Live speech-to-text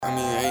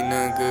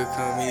feeling good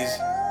come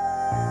easy.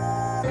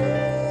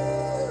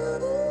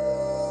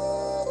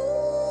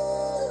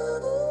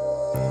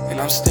 And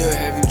I'm still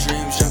having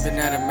dreams, jumping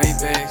out of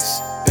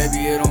Maybachs.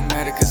 Baby, it don't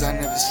matter cause I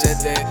never said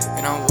that.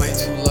 And I'm way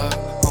too low,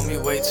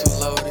 homie, way too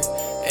loaded.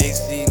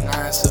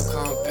 HD9 so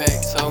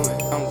compact,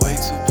 towing. I'm way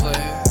too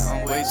player,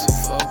 I'm way too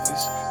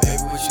focused.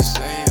 Baby, what you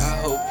say?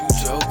 I hope you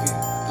joking.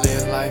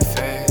 Live life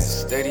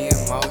fast, steady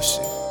in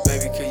motion.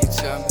 Baby, can you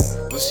tell me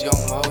what's your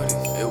motive?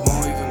 It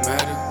won't even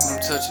matter when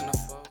I'm touching the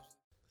phone.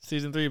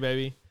 Season 3,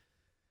 baby.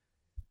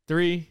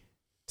 3,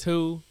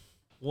 2,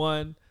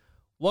 1.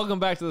 Welcome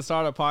back to the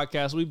Startup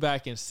Podcast. We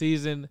back in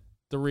Season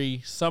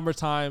 3,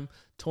 summertime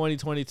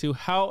 2022.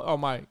 How are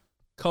my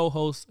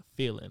co-hosts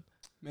feeling?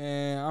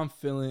 Man, I'm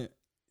feeling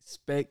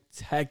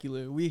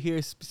spectacular. We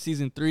here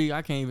Season 3.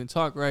 I can't even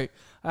talk right.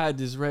 I had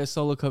this red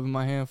solo cup in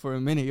my hand for a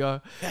minute,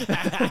 y'all.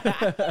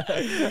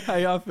 How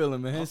y'all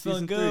feeling, man? I'm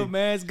feeling good,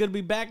 man. It's good to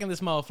be back in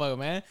this motherfucker,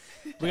 man.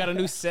 We got a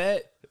new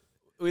set.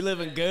 We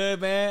living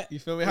good, man. You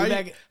feel me?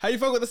 How you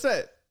fuck with the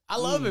set? I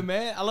love it,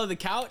 man. I love the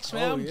couch,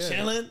 man. I'm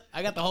chilling.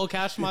 I got the whole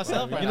couch to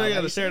myself right now. You know you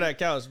got to share that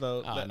couch,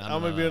 though. No,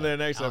 I'm going to be in there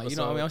next episode. You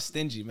know what I mean? I'm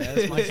stingy, man.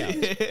 That's my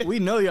couch. We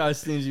know y'all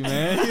stingy,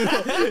 man.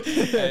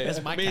 Hey,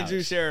 that's my me couch. and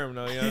you share them,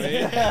 though. You know what I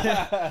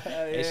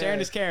mean? Hey, sharing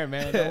is caring,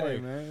 man. Don't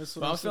worry, man.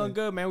 But I'm feeling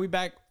good, man. We're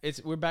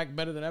back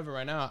better than ever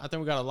right now. I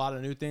think we got a lot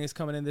of new things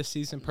coming in this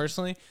season.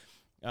 Personally,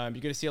 you're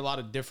going to see a lot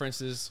of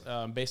differences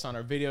based on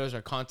our videos,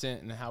 our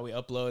content, and how we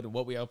upload and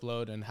what we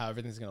upload and how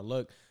everything's going to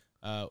look.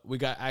 We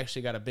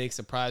actually got a big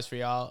surprise for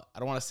y'all. I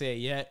don't want to say it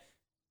yet,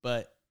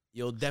 but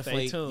you'll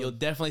definitely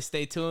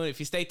stay tuned. If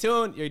you stay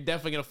tuned, you're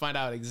definitely gonna find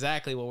out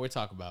exactly what we're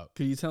talking about.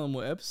 Could you tell them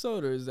what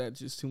episode, or is that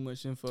just too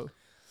much info?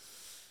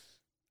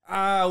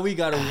 We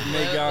gotta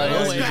make y'all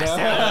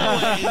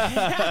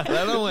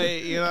let them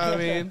wait. You know what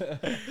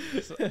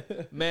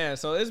I mean?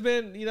 So it's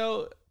been,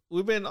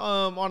 we've been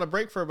on a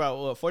break for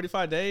about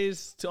 45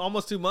 days to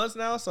almost 2 months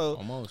now.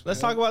 So let's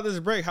talk about this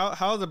break.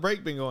 How's the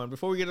break been going?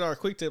 Before we get to our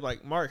quick tip,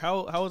 like Mark,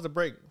 how was the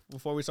break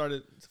before we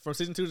started from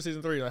season 2 to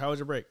season 3? Like, how was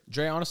your break?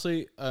 Dre,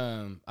 honestly,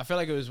 I feel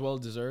like it was well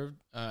deserved.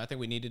 I think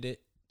we needed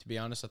it, to be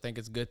honest. I think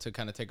it's good to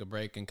kind of take a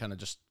break and kind of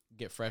just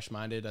get fresh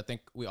minded. I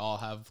think we all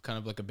have kind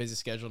of like a busy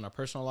schedule in our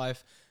personal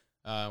life.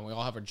 We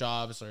all have our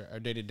jobs, our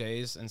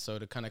day-to-days, and so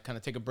to kind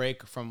of take a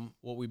break from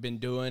what we've been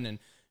doing and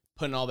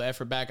putting all the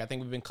effort back. I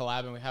think we've been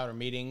collabing. We had our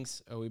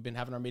meetings. We've been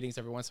having our meetings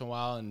every once in a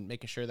while and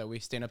making sure that we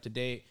staying up to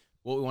date,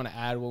 what we want to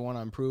add, what we want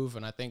to improve.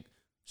 And I think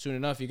soon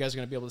enough, you guys are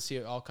going to be able to see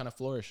it all kind of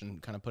flourish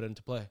and kind of put it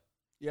into play.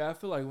 Yeah, I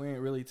feel like we ain't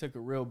really took a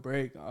real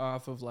break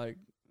off of like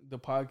the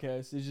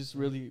podcast. It's just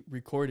really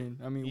recording.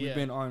 I mean, we've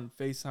been on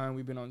FaceTime.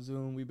 We've been on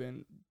Zoom. We've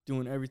been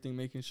doing everything,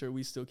 making sure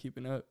we still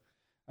keeping up.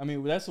 I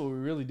mean, that's what we're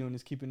really doing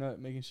is keeping up,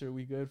 making sure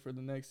we good for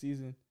the next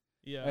season.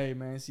 Yeah. Hey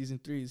man, season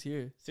 3 is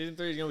here. Season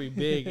 3 is gonna be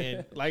big,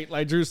 and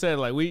like Drew said,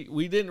 like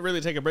we didn't really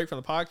take a break from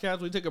the podcast.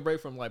 We took a break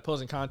from like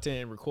posting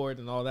content and recording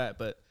and all that,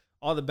 but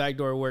all the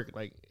backdoor work,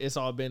 like it's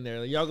all been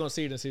there. Like, y'all gonna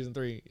see it in season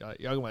 3. Y'all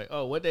gonna be like,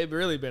 oh, what they've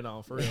really been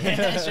on for real.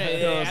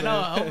 I know.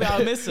 I hope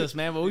y'all miss us,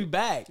 man, but we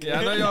back.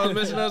 Yeah, I know y'all was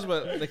missing us,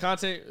 but the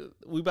content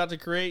we about to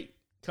create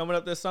coming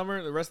up this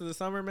summer, the rest of the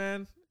summer,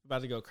 man.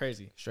 About to go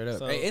crazy. Straight up.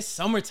 So, hey, it's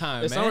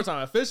summertime, it's man. It's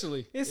summertime,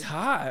 officially. It's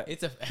hot.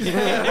 It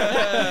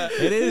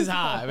is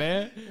hot,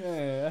 man.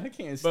 Yeah, I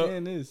can't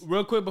stand this.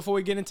 Real quick, before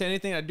we get into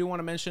anything, I do want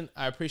to mention,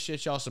 I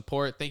appreciate y'all's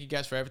support. Thank you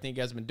guys for everything you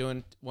guys have been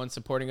doing. One,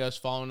 supporting us,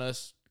 following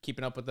us,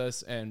 keeping up with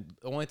us. And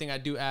the only thing I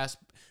do ask,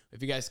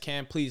 if you guys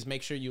can, please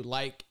make sure you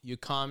like, you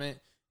comment.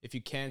 If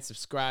you can,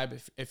 subscribe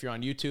if you're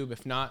on YouTube.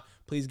 If not,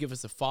 please give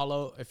us a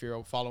follow if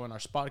you're following our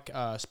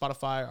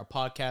Spotify, our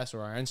podcast,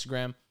 or our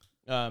Instagram.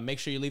 Make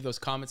sure you leave those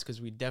comments because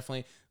we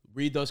definitely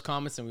read those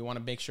comments and we want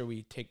to make sure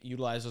we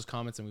utilize those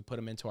comments and we put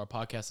them into our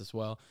podcast as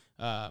well.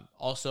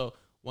 Also,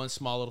 one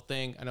small little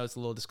thing. I know it's a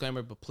little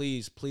disclaimer, but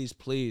please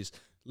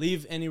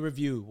leave any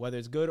review, whether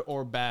it's good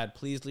or bad.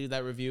 Please leave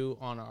that review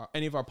on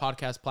any of our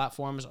podcast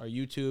platforms, our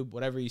YouTube,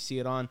 whatever you see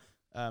it on.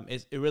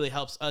 It really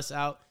helps us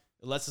out.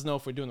 It lets us know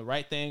if we're doing the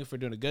right thing, if we're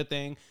doing a good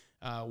thing,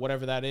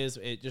 whatever that is.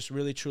 It just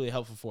really, truly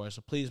helpful for us.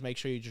 So please make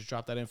sure you just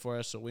drop that in for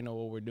us so we know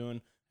what we're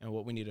doing and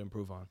what we need to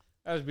improve on.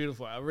 That was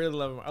beautiful. I really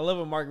love him. I love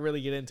when Mark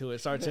really get into it.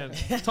 Start talking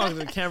to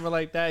the camera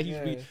like that. He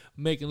be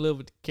making love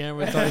with the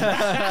camera,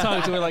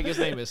 talking to her like his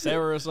name is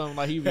Sarah or something.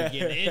 Like he be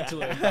getting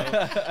into it,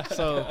 bro.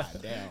 So,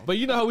 but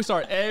you know how we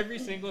start every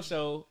single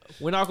show.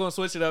 We're not going to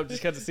switch it up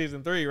just because it's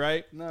season 3,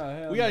 right?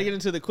 No, we got to get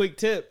into the quick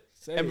tip.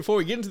 And before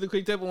we get into the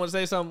quick tip, I want to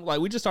say something.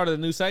 Like we just started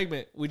a new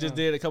segment. We just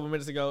did a couple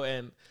minutes ago,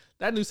 and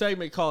that new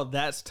segment called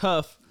 "That's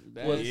Tough."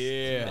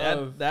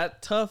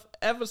 That tough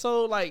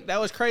episode. Like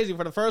that was crazy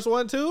for the first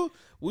one too.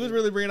 We was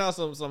really bringing out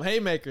some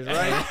haymakers,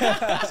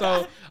 right?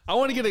 So I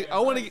want to get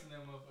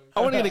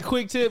a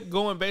quick tip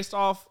going based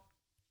off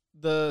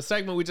the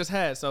segment we just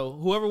had. So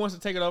whoever wants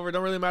to take it over, it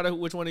don't really matter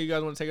which one of you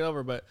guys want to take it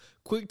over, but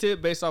quick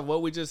tip based off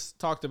what we just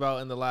talked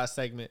about in the last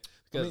segment.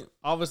 Because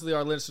obviously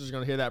our listeners are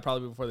going to hear that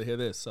probably before they hear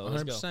this. So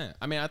 100%. Let's go.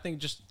 I mean, I think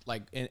just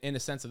like in a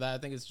sense of that, I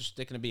think it's just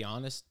sticking to be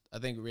honest. I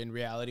think in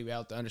reality, we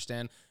have to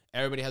understand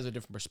everybody has a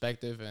different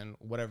perspective and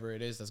whatever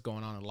it is that's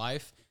going on in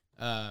life.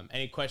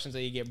 Any questions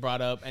that you get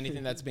brought up,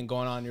 anything that's been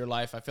going on in your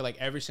life, I feel like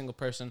every single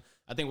person,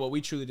 I think what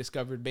we truly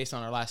discovered based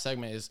on our last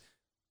segment is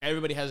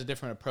everybody has a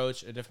different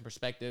approach, a different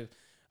perspective.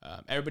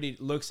 Everybody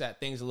looks at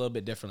things a little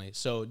bit differently.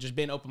 So just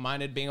being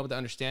open-minded, being able to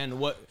understand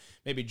what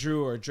maybe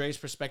Drew or Dre's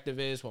perspective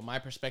is, what my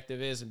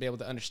perspective is, and be able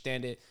to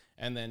understand it,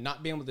 and then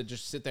not being able to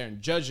just sit there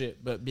and judge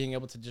it, but being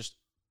able to just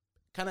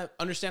kind of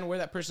understand where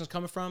that person's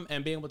coming from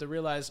and being able to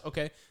realize,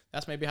 okay,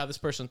 that's maybe how this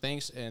person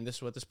thinks and this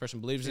is what this person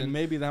believes in. And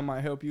maybe that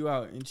might help you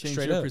out and change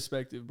your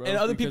perspective, bro. And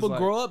other people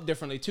grow up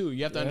differently too.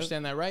 You have to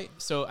understand that, right?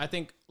 So I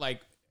think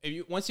like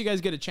once you guys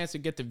get a chance to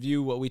get to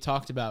view what we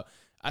talked about,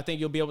 I think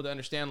you'll be able to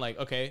understand like,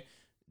 okay,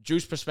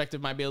 Drew's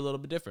perspective might be a little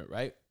bit different,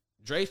 right?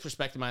 Dre's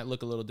perspective might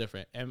look a little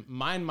different and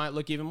mine might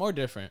look even more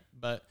different.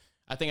 But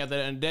I think at the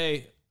end of the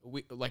day,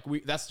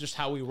 we that's just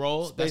how we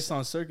roll. It's based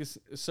on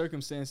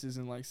circumstances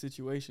and like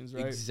situations,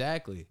 right?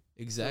 Exactly.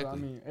 So, I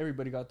mean,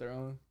 everybody got their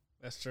own.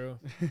 That's true.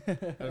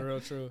 That's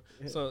real true.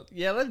 So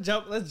yeah, let's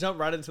jump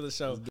right into the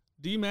show.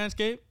 Do you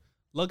manscape?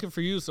 Looking for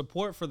you.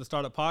 Support for the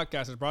Startup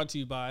Podcast is brought to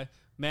you by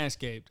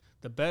Manscaped,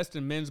 the best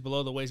in men's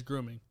below the waist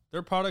grooming.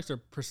 Their products are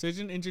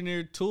precision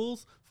engineered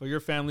tools for your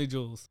family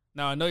jewels.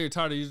 Now I know you're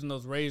tired of using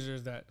those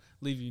razors that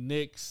leave you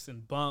nicks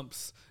and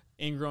bumps,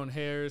 ingrown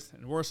hairs,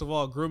 and worst of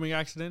all, grooming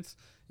accidents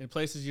in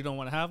places you don't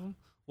want to have them.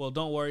 Well,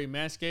 don't worry,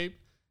 Manscaped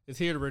is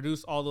here to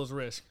reduce all those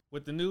risks.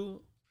 With the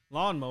new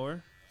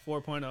Lawnmower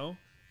 4.0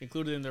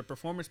 included in their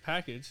performance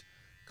package,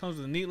 comes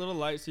with a neat little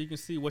light so you can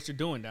see what you're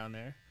doing down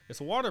there. It's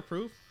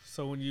waterproof,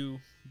 so when you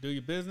do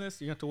your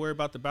business, you don't have to worry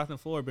about the bathroom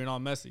floor being all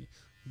messy.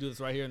 You do this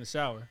right here in the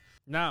shower.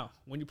 Now,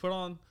 when you put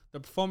on the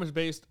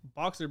performance-based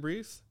boxer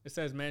briefs, it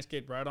says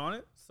Manscaped right on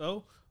it.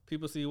 So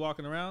people see you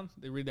walking around,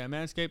 they read that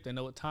Manscaped, they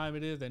know what time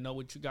it is, they know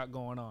what you got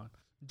going on.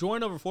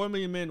 Join over 4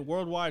 million men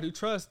worldwide who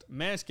trust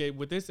Manscaped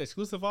with this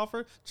exclusive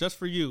offer just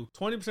for you.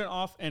 20%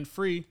 off and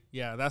free.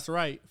 Yeah, that's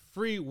right.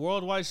 Free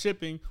worldwide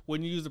shipping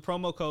when you use the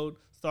promo code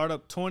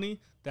STARTUP20.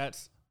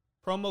 That's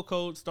promo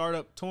code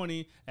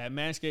STARTUP20 at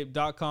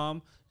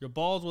manscaped.com. Your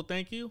balls will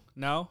thank you.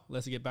 Now,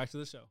 let's get back to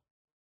the show.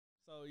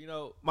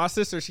 So, my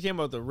sister, she came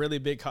up with a really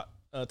big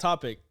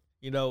topic.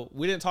 We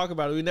didn't talk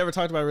about it. We never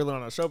talked about it really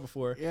on our show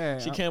before. Yeah.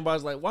 She came by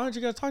and was like, why don't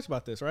you guys talk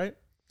about this, right?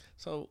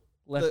 So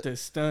left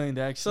us stunned,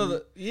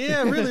 actually.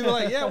 Really, we're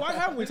like, why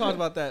haven't we talked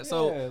about that?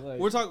 So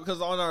we're talking,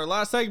 because on our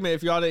last segment,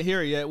 if y'all didn't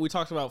hear it yet, we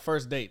talked about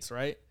first dates,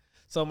 right?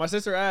 So my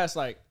sister asked,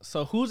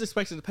 so who's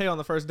expected to pay on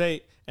the first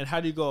date, and how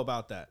do you go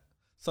about that?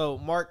 So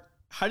Mark,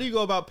 how do you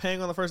go about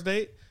paying on the first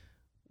date?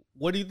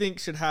 What do you think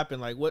should happen?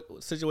 Like,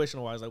 what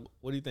situation-wise,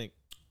 what do you think?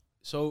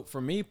 So for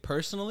me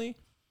personally,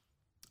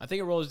 I think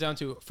it rolls down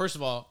to, first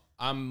of all,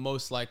 I'm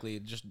most likely,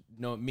 just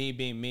me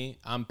being me,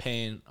 I'm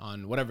paying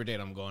on whatever date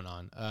I'm going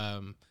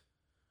on.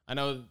 I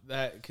know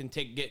that can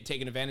get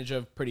taken advantage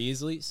of pretty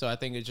easily. So I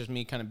think it's just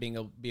me kind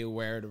of be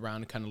aware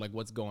around kind of like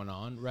what's going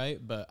on, right?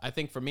 But I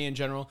think for me in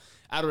general,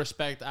 out of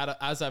respect,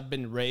 as I've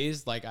been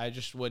raised, like I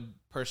just would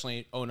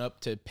personally own up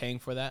to paying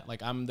for that.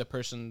 Like I'm the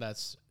person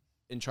that's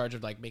in charge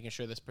of like making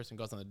sure this person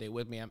goes on the date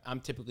with me.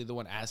 I'm typically the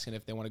one asking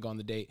if they want to go on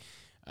the date.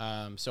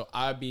 So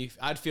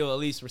I'd feel at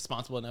least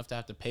responsible enough to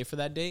have to pay for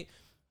that date.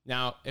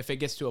 Now, if it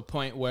gets to a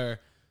point where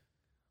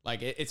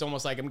like it's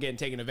almost like I'm getting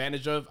taken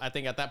advantage of, I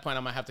think at that point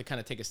I might have to kind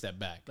of take a step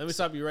back. Let me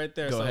stop you right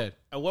there. Go ahead.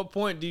 At what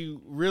point do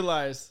you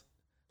realize,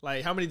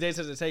 like, how many days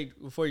does it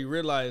take before you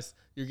realize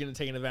you're getting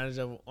taken advantage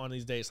of on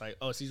these dates? Like,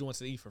 oh, she just wants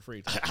to eat for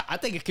free. I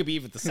think it could be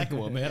even the second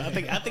one, man. I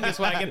think it's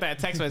when I get that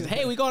text message.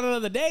 Hey, we going on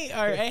another date?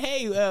 Or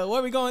hey,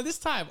 where are we going this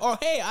time? Or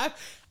hey,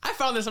 I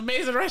found this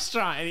amazing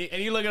restaurant,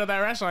 and you looking at that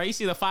restaurant, you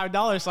see the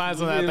 $5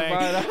 signs on that thing.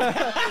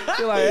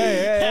 You're like,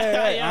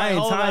 hey, I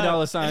ain't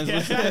 $10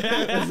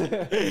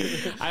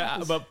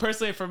 signs. But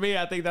personally, for me,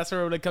 I think that's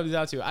where it comes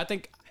down to. I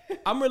think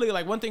I'm really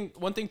like one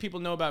thing people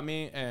know about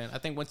me, and I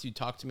think once you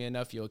talk to me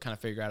enough, you'll kind of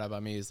figure out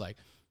about me is like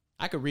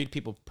I could read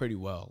people pretty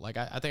well. Like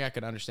I think I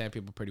could understand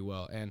people pretty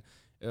well, and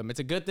it's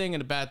a good thing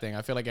and a bad thing.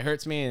 I feel like it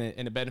hurts me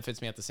and it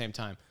benefits me at the same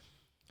time.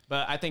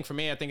 But I think for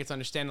me, I think it's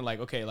understanding like,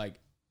 okay, like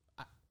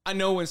I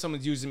know when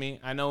someone's using me.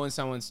 I know when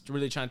someone's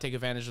really trying to take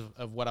advantage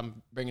of what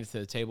I'm bringing to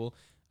the table.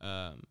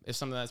 It's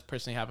something that's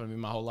personally happened to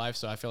me my whole life,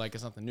 so I feel like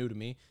it's nothing new to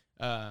me.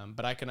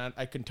 But I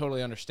can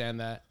totally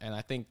understand that, and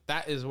I think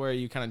that is where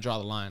you kind of draw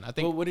the line. I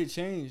think. But would it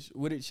change?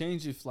 Would it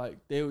change if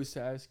like they was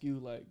to ask you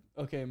like,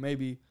 okay,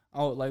 maybe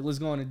let's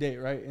go on a date,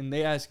 right? And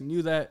they asking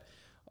you that,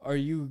 are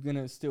you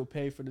gonna still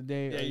pay for the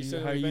date? Yeah,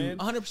 are you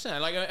 100%.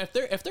 Like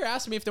if they're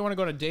asking me if they want to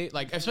go on a date,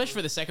 like especially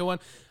for the second one,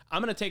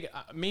 I'm gonna take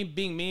me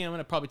being me. I'm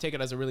gonna probably take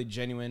it as a really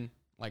genuine,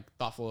 like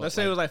thoughtful. Let's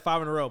say it was like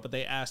 5 in a row, but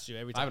they asked you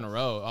every time. 5 in a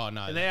row. Oh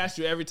no. And they asked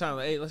you every time,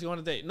 like, hey, let's go on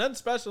a date. Nothing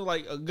special,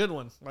 like a good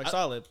one, like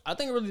solid. I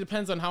think it really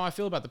depends on how I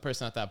feel about the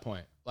person at that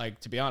point. Like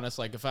to be honest,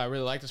 like if I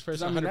really like this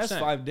person, 100%. That's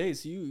 5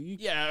 days. You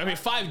yeah. I mean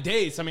 5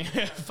 dates. I mean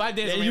 5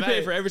 days. Yeah, I mean, you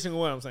pay for every single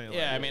one. I'm saying.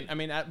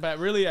 Yeah. But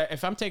really,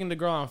 if I'm taking the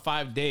girl on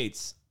 5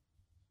 dates.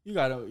 You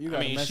gotta. I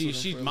mean,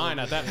 she's mine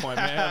at that point,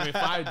 man. I mean,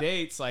 5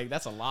 dates, like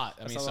that's a lot.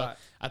 I mean, so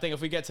I think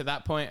if we get to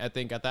that point, I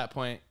think at that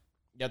point,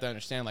 you have to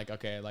understand, like,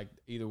 okay, like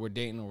either we're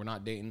dating or we're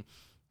not dating.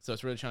 So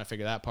it's really trying to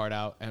figure that part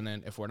out. And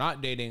then if we're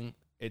not dating,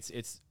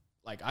 it's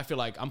like, I feel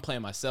like I'm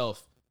playing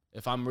myself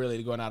if I'm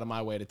really going out of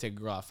my way to take a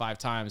girl out 5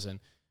 times and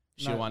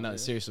she don't want nothing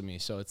serious with me.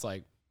 So it's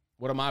like,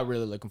 what am I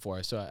really looking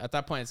for? So at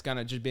that point, it's kind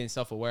of just being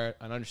self-aware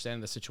and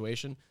understanding the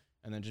situation,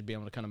 and then just being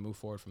able to kind of move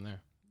forward from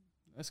there.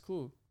 That's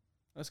cool.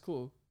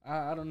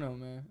 I don't know,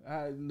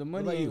 man. The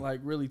money ain't like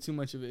really too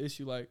much of an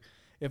issue. Like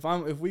if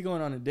we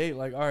going on a date,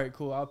 like, all right,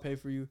 cool, I'll pay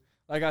for you.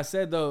 Like I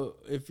said though,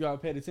 if y'all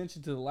paid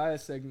attention to the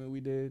last segment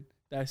we did,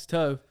 that's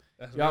tough.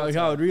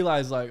 Y'all would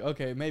realize, like,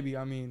 okay, maybe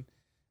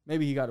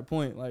he got a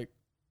point. Like,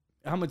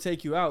 I'm gonna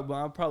take you out,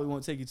 but I probably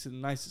won't take you to the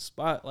nicest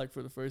spot, like,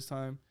 for the first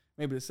time.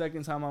 Maybe the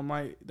second time I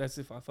might. That's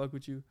if I fuck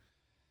with you.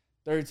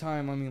 Third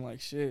time, I mean, like,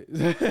 shit.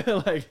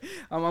 Like,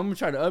 I'm gonna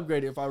try to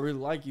upgrade it if I really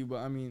like you, but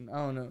I mean, I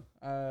don't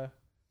know.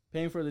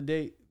 Paying for the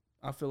date,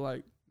 I feel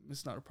like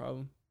it's not a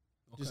problem.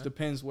 Okay. Just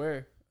depends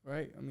where,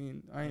 right? I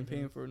mean, I ain't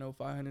paying for no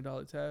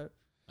 $500 tab.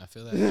 I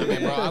feel that. I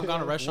mean, bro, I've gone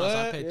to restaurants.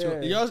 I paid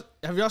too.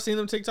 Have y'all seen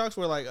them TikToks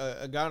where like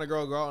a guy and a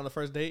girl go out on the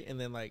first date, and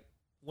then like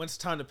when it's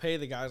time to pay,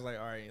 the guy's like,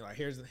 all right, like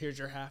here's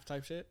your half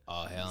type shit.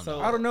 Oh hell so,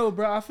 no. I don't know,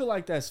 bro. I feel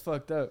like that's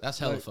fucked up. That's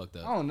hella fucked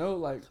up. I don't know,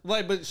 like,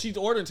 but she's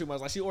ordering too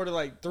much. Like she ordered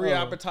like 3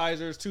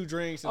 appetizers, 2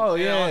 drinks. And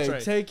entree.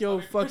 Take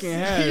your fucking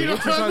half. You know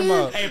what you talking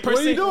about? Hey, what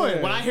are you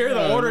doing? When I hear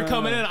the order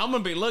coming in, I'm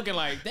gonna be looking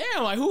like,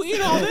 damn, like who eat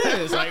all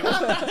this? Like,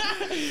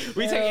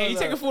 you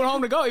taking food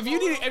home to go?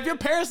 If your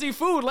parents need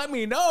food, let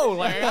me know.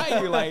 Like,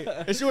 how you like?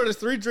 If she orders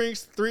 3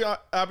 drinks, 3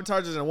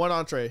 appetizers, and 1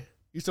 entree,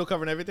 you still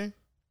covering everything?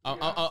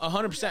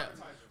 100%.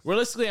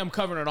 Realistically, I'm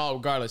covering it all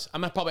regardless. I'm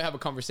gonna probably have a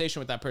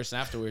conversation with that person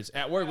afterwards.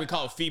 At work, we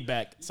call it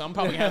feedback, so I'm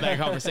probably gonna have that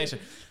conversation.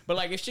 But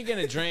like, if she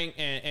getting a drink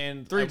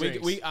and 3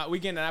 drinks. we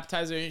get an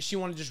appetizer, and she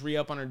want to just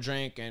re-up on her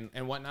drink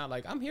and whatnot,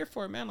 like, I'm here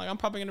for it, man. Like, I'm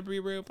probably gonna be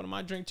re-up on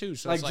my drink too.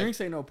 So like,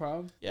 drinks ain't no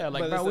problem. Yeah,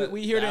 like, bro,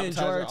 we here to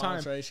enjoy our time.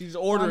 Entree. She's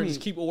ordering,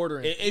 just keep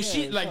ordering. If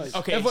she like,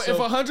 okay, if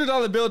a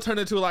 $100 bill turned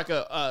into like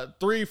a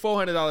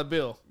 $300-$400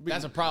 bill,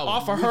 that's a problem.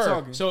 Off of her.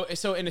 Talking.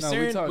 So in the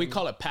Syrian, we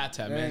call it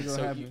pata, man.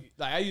 So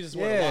like, I use this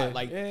word a lot.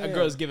 Like, a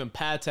girl's giving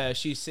pata.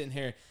 She's sitting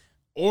here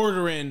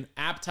ordering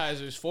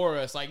appetizers for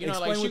us. Like, you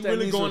know, like, she's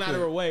really going out of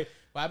her way.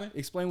 What happened?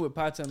 Explain what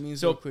pata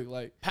means real quick.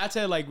 Like,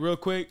 pata, like, real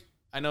quick.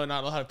 I know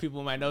not a lot of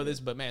people might know this,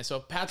 but man, so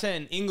pata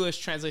in English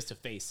translates to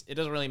face. It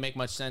doesn't really make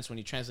much sense when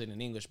you translate it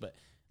in English, but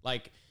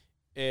like,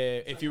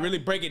 if you really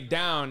break it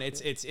down,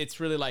 it's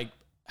really like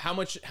how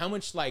much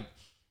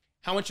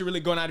you're really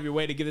going out of your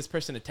way to give this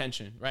person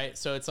attention, right?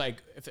 So it's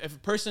like if a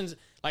person's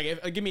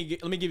like, let me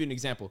give you an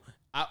example.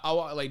 I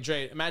like,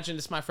 Dre, imagine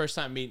this is my first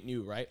time meeting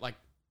you, right? Like,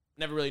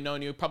 never really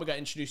known you, probably got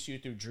introduced to you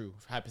through Drew,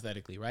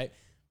 hypothetically, right?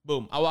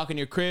 Boom, I walk in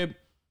your crib.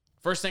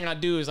 First thing I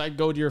do is I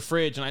go to your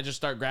fridge and I just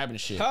start grabbing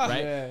shit,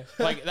 right? Yeah.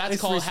 Like,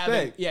 that's called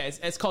respect.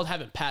 It's called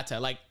having pata.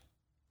 Like,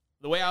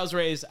 the way I was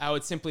raised, I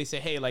would simply say,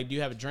 hey, like, do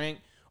you have a drink?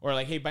 Or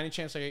like, hey, by any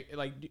chance,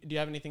 like, do you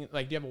have anything?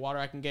 Like, do you have a water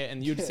I can get?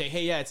 And you'd say,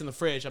 hey, yeah, it's in the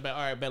fridge. I'll be, all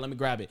right, bet, let me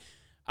grab it.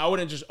 I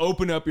wouldn't just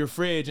open up your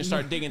fridge and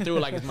start digging through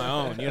it like it's my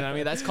own. You know what I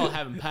mean? That's called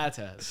having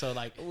pata. So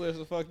like, where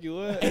the fuck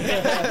you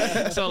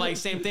at? So like,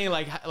 same thing.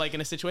 Like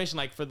in a situation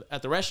like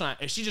at the restaurant,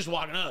 if she's just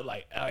walking up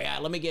like, oh yeah,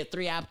 let me get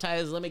 3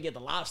 appetizers, let me get the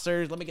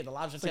lobsters, let me get the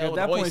lobster tail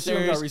with the oysters. At that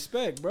point, she got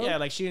respect, bro. Yeah,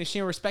 like she ain't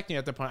respecting you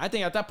at that point. I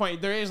think at that point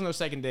there is no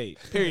second date.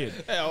 Period.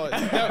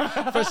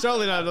 For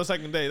surely not no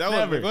second date. That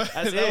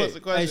was the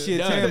question. Hey, she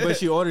a 10, but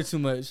she ordered too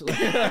much.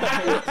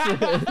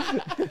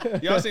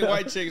 Y'all seen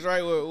white chicks,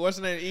 right? What's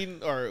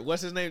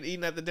his name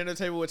eating at the dinner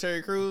table with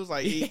Terry Crews,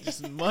 like he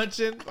just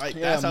munching, like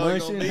that's how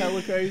it's gonna be.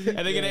 Hella crazy. And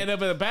they're gonna end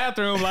up in the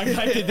bathroom like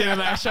they did in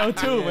that show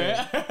too,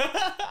 man.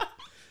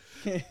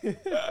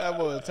 That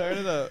boy, turn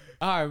it up.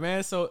 All right,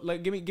 man. So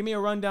like, give me a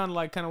rundown,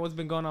 like kind of what's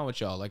been going on with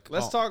y'all. Like,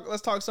 let's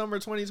talk summer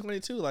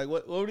 2022. Like,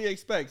 what do you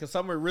expect? Because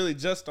summer really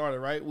just started,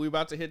 right? We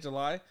about to hit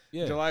July.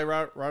 Yeah, July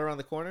right around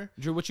the corner.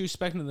 Drew, what you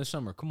expecting this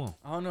summer? Come on.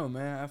 I don't know,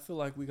 man. I feel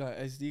like we got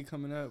SD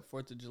coming up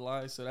 4th of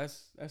July, so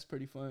that's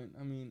pretty fun.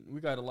 I mean,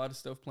 we got a lot of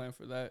stuff planned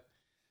for that.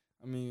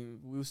 I mean,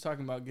 we was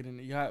talking about getting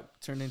a yacht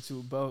turned into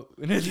a boat.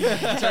 turn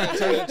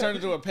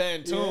into a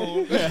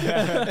pontoon.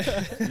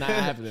 Not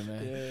happening,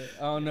 man. Yeah,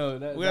 I don't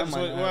know. We have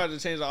to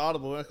change the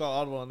Audible. We're call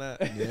Audible on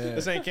that. Yeah.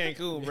 This ain't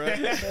Cancun, bro.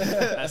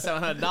 That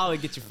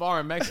 $700 get you far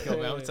in Mexico,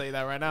 man. I'm gonna tell you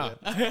that right now.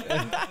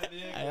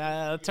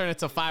 I'll turn it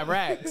to 5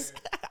 racks.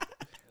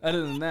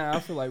 Other than that, I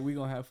feel like we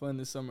gonna have fun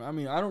this summer. I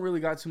mean, I don't really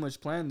got too much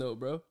planned though,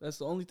 bro. That's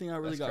the only thing I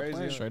really got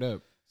planned. Straight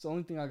up. It's the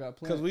only thing I got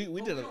planned. Because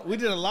we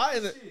did a lot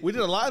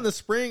in the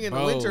spring and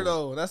the winter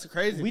though. That's the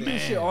crazy. We do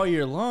shit all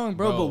year long,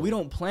 bro, but we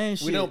don't plan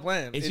shit. We don't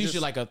plan. It's usually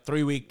like a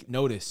 3-week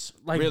notice.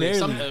 Like really.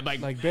 Barely.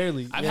 Like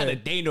barely. I've had a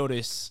day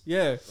notice.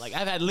 Yeah. Like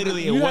I've had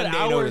literally a 1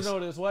 day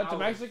notice. What, to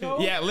Mexico?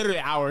 Yeah, literally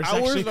hours.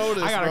 Hours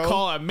notice, I got a bro.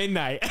 call at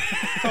midnight.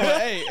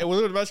 Hey, we're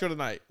going to Mexico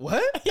tonight.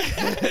 What?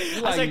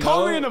 I said,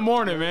 call me in the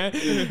morning, man.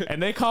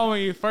 And they call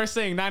me first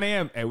thing 9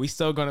 a.m. and we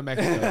still going to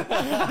Mexico.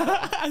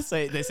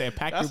 They say,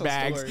 pack your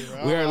bags.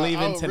 We are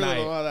leaving really tonight.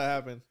 don't know how that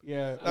happened.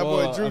 Yeah, That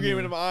boy Drew gave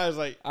it in my eyes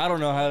like. I don't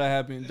know how that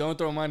happened. Don't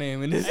throw my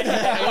name in this.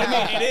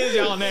 It is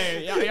y'all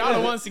name. Y'all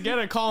the ones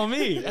together calling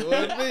me. It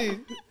wasn't me.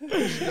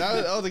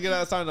 That was a good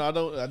ass time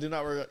though. I do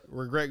not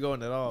regret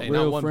going at all. Hey,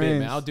 Real not one bit, friends.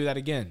 man. I'll do that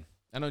again.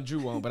 I know Drew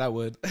won't, but I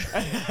would.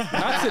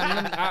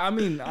 I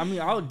mean,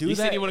 I'll do You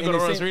that. said you want to go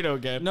to Rosarito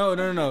again. No,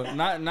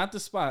 not the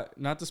spot,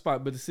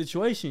 but the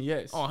situation.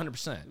 Yes. Oh,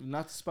 100%.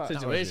 Not the spot.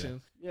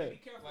 Situation. Yeah.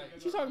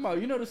 What you talking about?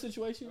 You know the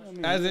situation. I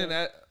mean,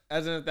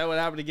 As in if that would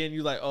happen again,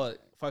 you like, oh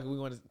fuck, we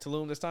going to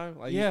Tulum this time?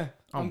 Like, yeah,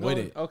 I'm with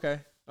it. Okay.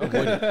 I'm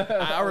with it.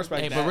 I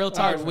respect Hey, that. but real I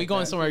talk, respect we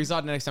going that. somewhere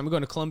exotic next time. We're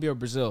going to Colombia or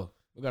Brazil.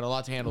 We got a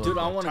lot to handle. dude,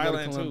 I want to go to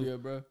Thailand, too. Colombia,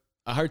 bro.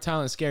 I heard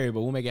Thailand's scary,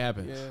 but we'll make it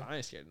happen. Yeah. I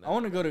ain't scared. Of I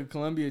want to go to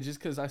Colombia just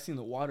because I seen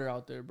the water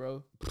out there,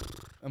 bro.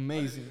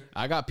 Amazing.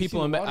 I got people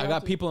seen in the water I out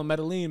got there? people in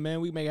Medellin, man.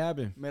 We make it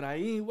happen.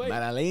 Medellin, wait.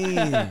 Medellin, we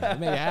make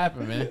it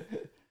happen, man.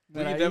 We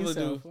Medellin definitely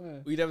sound do.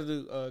 fun. We definitely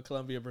do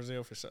Colombia,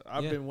 Brazil for sure.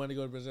 I've Yeah. been wanting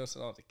to go to Brazil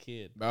since I was a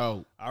kid.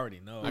 Bro, I already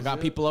know. I got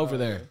people over Oh,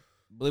 there. yeah.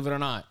 Believe it or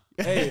not.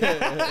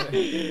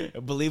 Hey,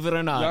 Believe it or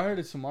y'all not. heard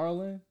of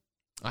Tomorrowland?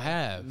 I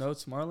have. No,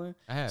 Tomorrowland.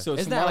 I have. So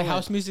Isn't that like Tomorrowland-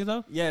 house music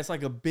though? Yeah, it's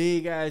like a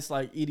big ass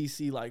like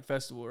EDC like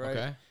festival, right?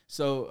 Okay.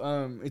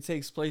 So it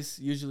takes place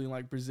usually in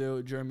like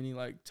Brazil, Germany,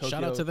 like Tokyo.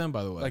 Shout out to them,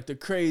 by the way. Like the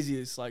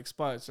craziest like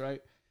spots,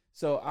 right?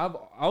 So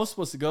I was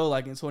supposed to go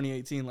like in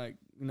 2018, like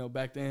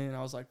back then.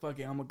 I was like, fuck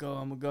it, I'm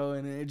gonna go,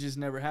 and it just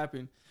never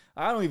happened.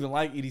 I don't even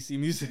like EDC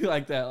music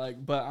like that,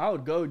 like, but I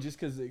would go just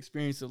because the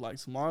experience of like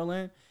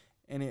Tomorrowland,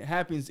 and it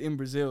happens in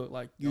Brazil,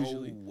 like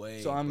usually. No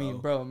way, so I mean,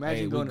 bro,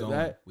 imagine Hey, going to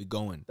that. We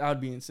going. That would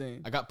be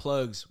insane. I got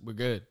plugs. We're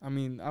good. I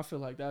mean, I feel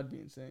like that'd be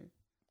insane.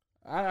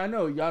 I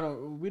know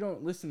we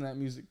don't listen to that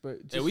music,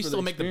 but just Yeah, we for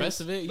still make the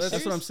best of it.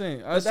 That's what I'm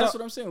saying. Let's That's talk-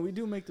 what I'm saying. We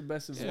do make the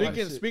best of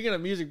it. Speaking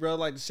of music, bro,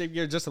 like to shift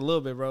gear just a little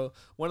bit, bro.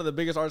 One of the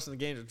biggest artists in the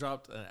game just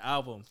dropped an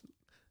album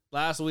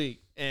last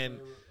week, and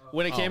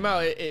when it came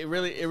out, it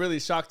really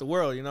shocked the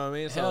world. You know what I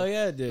mean? So, Hell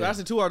yeah, dude. That's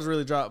the two artists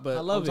really dropped, but I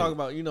love I'm talking it.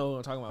 about, you know what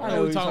I'm talking about. I right?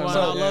 know what you're talking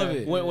talking about. about. I love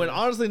it. When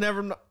honestly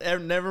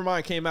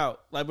Nevermind came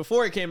out, like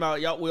before it came out,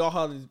 we all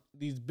had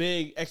these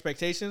big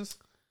expectations,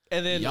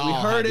 and then Y'all we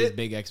heard had these it.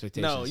 big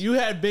expectations. No, you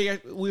had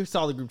big. We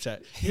saw the group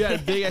chat. You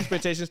had big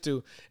expectations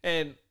too,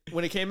 and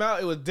when it came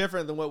out, it was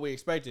different than what we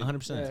expected.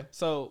 100%. Yeah.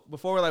 So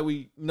before, like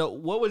we know,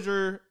 what was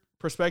your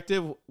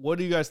perspective? What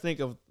do you guys think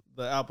of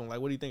the album? Like,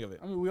 what do you think of it?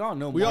 I mean, we all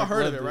know. We all Mark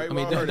heard of loved it, right? I We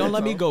mean, all heard don't it,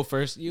 let me so- go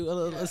first.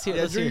 Let's hear.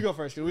 Yeah, Let's Drew, you hear. go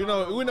first. 'Cause we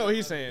know what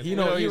he's saying. You We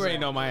know, what you he's already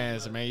saying. know my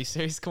answer, man. You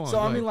serious? Come on. So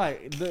go I mean,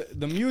 ahead. like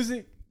the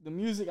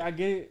music, I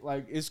get it.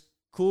 Like it's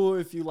cool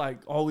if you like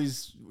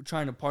always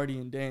trying to party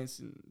and dance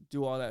and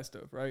do all that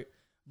stuff, right?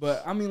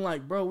 But I mean,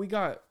 like, bro, we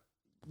got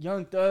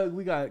Young Thug,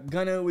 we got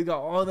Gunna, we got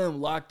all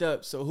them locked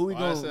up. So who we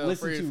gonna YSL,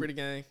 listen to? Free the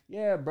gang.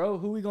 Yeah, bro,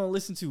 who we gonna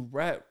listen to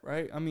rap,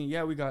 right? I mean,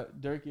 yeah, we got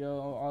Dirk,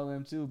 all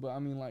them too. But I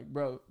mean, like,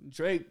 bro,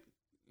 Drake,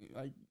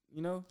 like,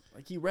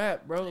 like he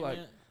rap, bro. Like,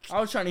 I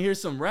was trying to hear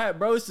some rap,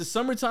 bro. It's the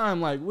summertime.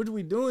 Like, what are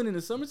we doing in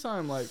the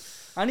summertime? Like,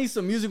 I need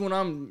some music when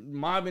I'm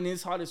mobbing.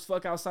 It's hot as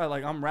fuck outside.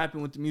 Like, I'm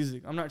rapping with the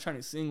music. I'm not trying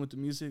to sing with the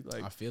music.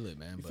 Like, I feel it,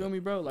 man. you but feel me,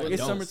 bro? Like, I it's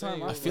don't.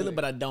 summertime. I feel it,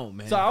 but I don't,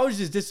 man. So I was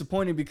just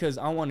disappointed because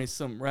I wanted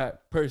some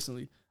rap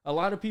personally. A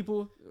lot of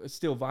people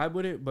still vibe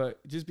with it,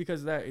 but just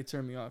because of that, it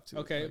turned me off too.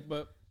 Okay, Like,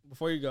 but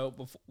before you go,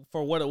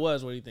 for what it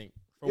was, what do you think?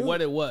 For It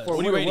what it was. for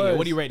what are you what it rating it? was.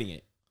 What are you rating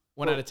it?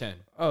 1 out of 10.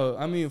 oh,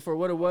 I mean, for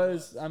what it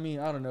was, I mean,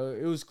 I don't know.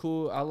 It was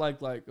cool. I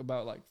liked like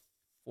about like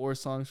 4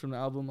 songs from the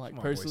album, like Come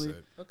on, boy, personally.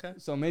 Sid. Okay.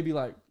 So maybe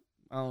like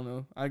I don't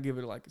know. I give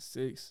it like a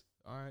 6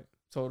 All right.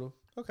 total.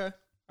 Okay.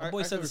 My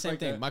boy said the same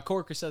thing. My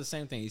coworker said the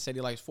same thing. He said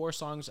he likes 4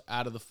 songs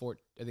out of the 4.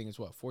 I think it's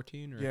what,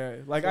 14 or Yeah,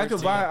 like I could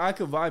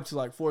 14. vibe to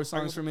like 4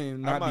 songs from it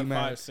and not be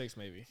mad. 5, 6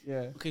 maybe.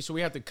 Yeah, Okay, so we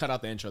have to cut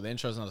out the intro. The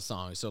intro's not a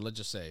song, so let's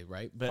just say,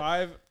 right? But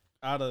 5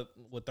 out of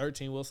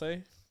 13, we'll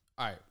say.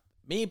 all right,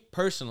 me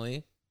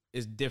personally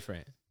is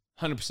different.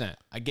 100%.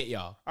 I get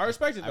y'all. I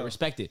respect it. I Though.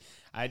 respect it.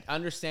 I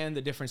understand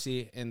the difference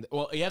in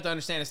well, you have to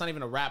understand it's not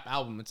even a rap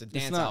album, it's a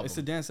dance it's not. album. It's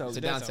a dance album. It's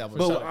a dance album.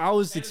 But So I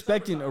was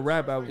expecting a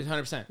rap album. it's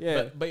 100%.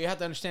 Yeah. But you have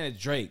to understand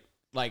it's Drake.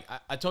 Like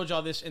I told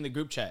y'all this in the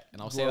group chat,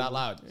 and I'll say it out Global.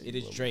 loud. Yeah, It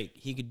is global. Drake.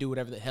 He could do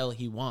whatever the hell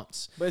he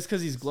wants. But it's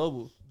because he's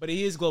global. But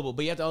he is global.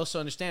 But you have to also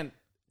understand,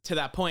 to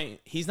that point,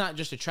 he's not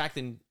just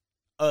attracting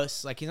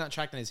us. Like, he's not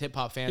attracting his hip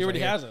hop fans. He already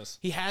right here. has us.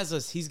 He has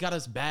us. He's got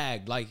us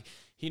bagged. Like,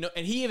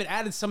 and he even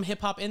added some hip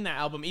hop in that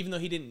album, even though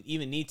he didn't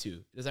even need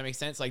to. Does that make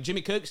sense? Like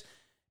Jimmy Cooks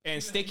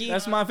and Sticky.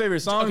 That's my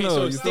favorite song Okay, though.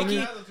 so you feel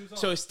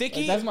me?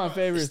 Sticky. That's my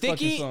favorite fucking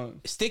Sticky. song.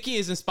 Sticky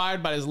is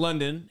inspired by his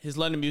London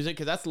music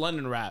because that's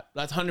London rap.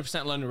 That's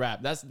 100% London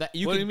rap. That's that. What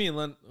do could- you mean?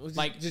 Len?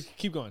 like- just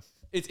keep going.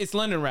 It's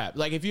London rap.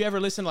 Like if you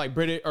ever listen to like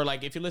British or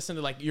like if you listen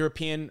to like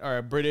European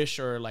or British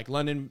or like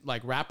London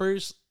like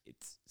rappers,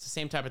 it's the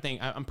same type of thing.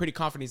 I'm pretty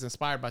confident he's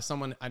inspired by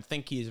someone. I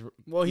think he's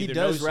Well, he either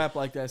does knows- rap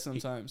like that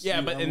sometimes.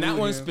 Yeah, but in that with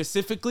one him.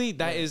 specifically,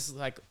 that is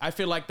like I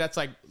feel like that's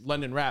like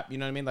London rap. You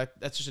know what I mean? Like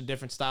that's just a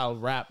different style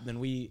of rap than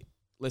we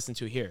listen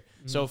to here.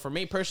 So for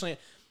me personally,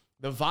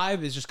 the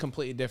vibe is just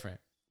completely different.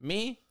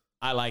 Me,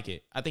 I like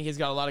it. I think he's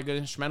got a lot of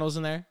good instrumentals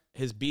in there.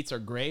 his beats are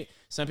great.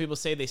 Some people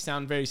say they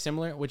sound very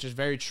similar, which is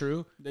very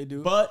true. They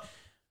do. But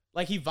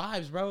like he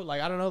vibes, bro.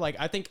 Like I don't know. Like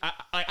I think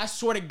I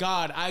swear to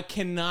God, I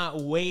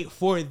cannot wait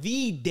for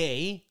the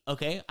day.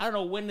 Okay, I don't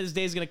know when this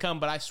day is gonna come,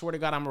 but I swear to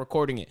God, I'm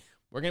recording it.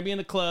 We're gonna be in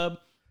the club.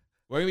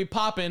 We're gonna be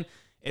popping.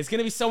 It's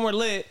gonna be somewhere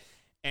lit,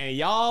 and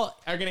y'all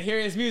are gonna hear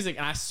his music.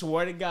 And I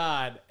swear to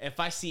God, if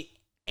I see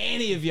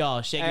any of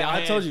y'all shaking,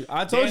 I told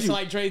you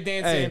like Dre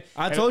dancing. Hey,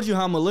 I told you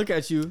how I'm gonna look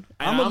at you.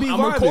 I'm gonna be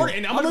recording.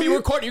 And I'm gonna be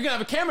recording. You're gonna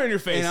have a camera in your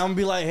face, and I'm gonna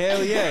be like,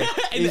 hell yeah,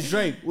 it's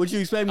Drake. What you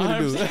expect me to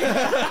do?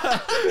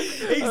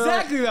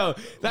 Exactly though.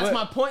 That's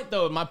my point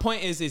though. My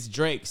point is it's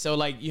Drake. So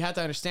like you have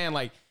to understand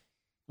like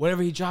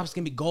whatever he drops is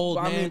gonna be gold,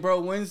 man. I mean,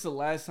 bro, when's the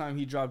last time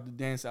he dropped a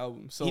dance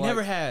album? So he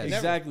never has.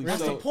 Exactly.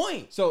 That's the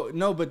point. So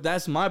no, but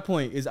that's my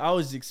point. Is I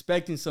was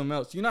expecting something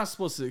else. You're not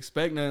supposed to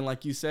expect nothing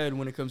like you said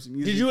when it comes to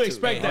music. Did you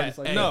expect that?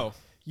 Like, no.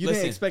 You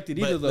didn't expect it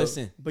either, though.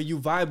 But you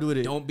vibed with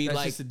it. Don't be That's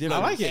like, just a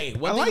difference. I like it. Hey,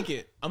 I like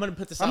it. I'm gonna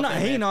put this. I'm out not there,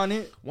 hating man. on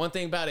it. One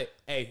thing about it,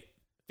 hey,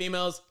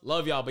 females,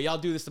 love y'all, but y'all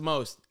do this the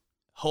most.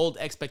 Hold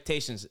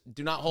expectations.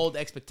 Do not hold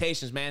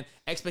expectations, man.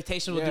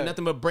 Expectations will do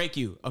nothing but break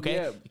you.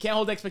 Okay, you can't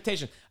hold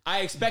expectations.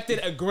 I expected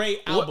a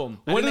great album.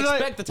 I didn't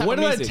expect the type of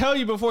music. What did I tell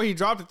you before he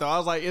dropped it though? I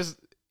was like,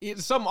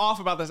 it's something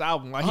off about this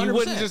album. Like he 100%.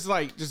 wouldn't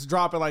just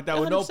drop it like that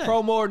with no 100%.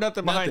 promo or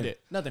nothing behind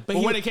it. Nothing. But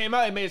when it came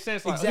out, it made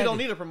sense. Like, he don't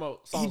need to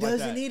promote songs He doesn't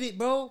like that. need it,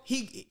 bro.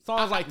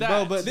 Songs like that.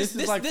 Bro, but this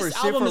is like for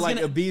shit for like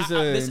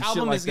Ibiza This and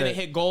album shit is like gonna that.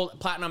 hit gold,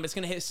 platinum. It's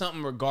gonna hit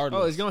something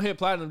regardless. Oh, it's gonna hit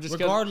platinum just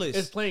regardless.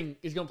 It's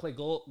gonna play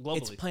globally.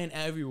 It's playing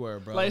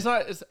everywhere, bro. Like it's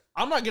not.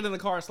 I'm not getting in the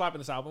car and slapping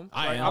this album.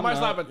 I Like, am. I might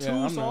not. slap it Yeah, two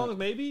I'm songs not.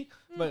 maybe,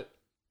 but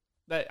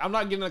that I'm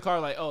not getting in the car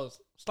like, oh,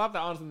 slap that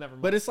honestly never.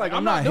 But it's like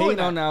I'm not not doing hating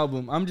that. on the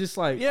album. I'm just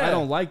like Yeah. I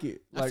don't like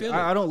it. I Like feel it.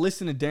 I don't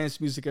listen to dance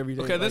music every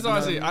day. Okay, this is like,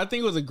 honestly, you know what I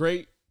think it was a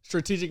great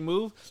strategic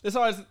move. This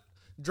always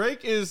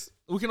Drake is.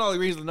 We can all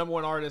agree he's the number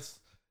one artist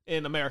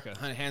in America.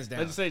 Hands down.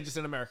 Let's just say just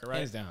in America, right?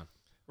 Hands down.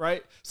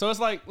 Right. So it's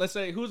like, let's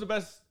say who's the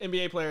best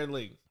NBA player in the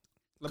league?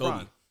 LeBron.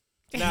 Kobe.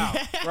 Now,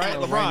 right?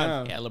 Oh, LeBron. right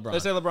now. Yeah, LeBron.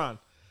 Let's say LeBron.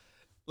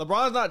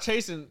 LeBron's not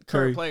chasing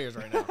Curry. current players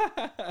right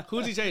now.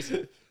 Who's he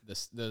chasing?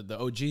 The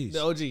OGs.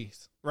 The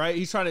OGs, right?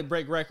 He's trying to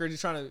break records.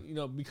 He's trying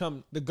to,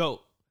 become the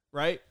GOAT,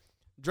 right?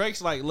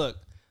 Drake's like, look,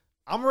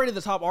 I'm already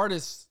the top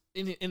artist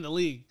in the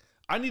league.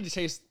 I need to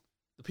chase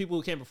the people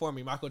who came before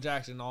me, Michael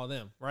Jackson and all of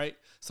them, right?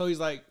 So he's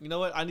like, you know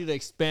what? I need to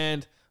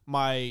expand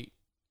my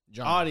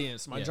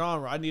audience, my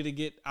genre. I need to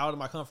get out of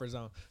my comfort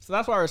zone. So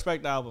that's why I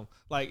respect the album.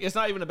 Like, it's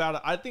not even about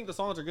it. I think the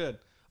songs are good.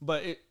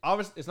 But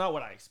obviously, it's not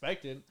what I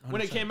expected. 100%.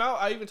 When it came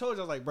out, I even told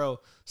you, I was like, bro,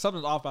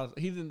 something's off about it.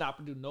 He did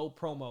not do no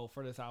promo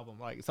for this album.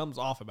 Like, something's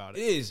off about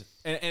it. It is.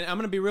 And I'm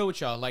going to be real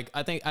with y'all. Like,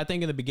 I think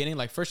in the beginning,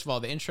 like, first of all,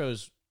 the intro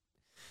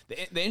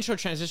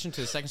transition to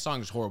the second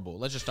song is horrible.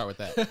 Let's just start with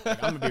that.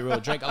 Like, I'm going to be real.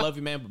 Drake, I love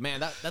you, man. But, man,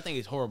 that thing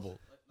is horrible.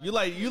 You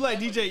like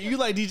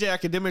DJ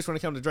Academics when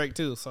it comes to Drake,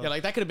 too. So. Yeah,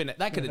 like, that could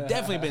have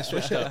definitely been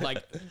switched up.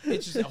 Like,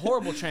 it's just a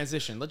horrible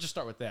transition. Let's just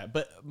start with that.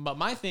 But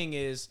my thing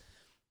is,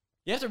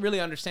 you have to really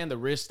understand the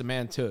risk the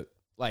man took.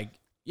 Like,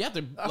 you have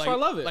to. That's like, why I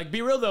love it. Like,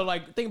 be real though.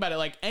 Like, think about it.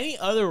 Like, any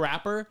other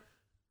rapper,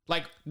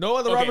 like no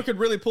other rapper could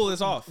really pull this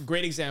off.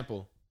 Great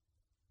example.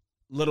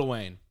 Lil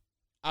Wayne.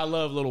 I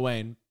love Lil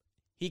Wayne.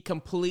 He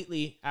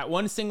completely at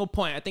one single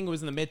point. I think it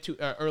was in the mid to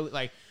early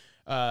like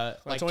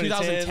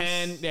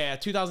 2010. Yeah,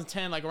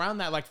 2010. Like around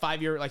that like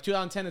 5 year like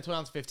 2010 to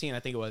 2015. I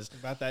think it was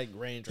about that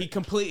range. He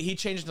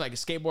changed to like a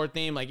skateboard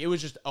theme. Like it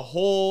was just a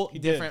whole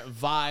different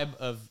vibe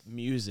of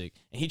music,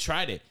 and he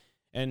tried it.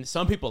 And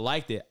some people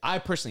liked it. I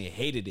personally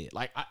hated it.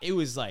 Like it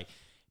wasn't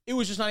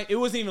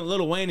even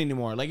Lil Wayne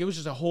anymore. Like it was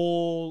just a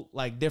whole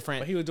like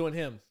different. But he was doing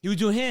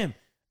him.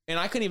 And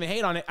I couldn't even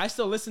hate on it. I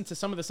still listen to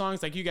some of the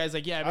songs like you guys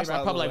like, yeah, maybe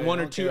I probably like Wayne, one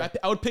or two.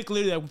 I would pick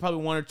literally like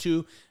probably one or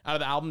two out of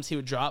the albums he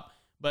would drop.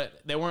 But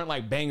they weren't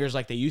like bangers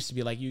like they used to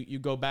be. Like you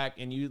go back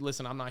and you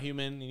listen I'm Not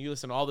Human and you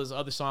listen to all those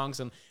other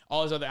songs and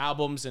all his other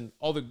albums and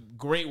all the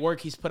great work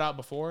he's put out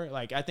before.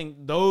 Like I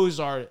think that's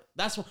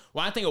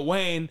when I think of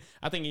Wayne,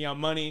 I think of Young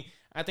Money.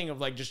 I think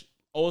of like just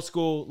old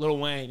school Lil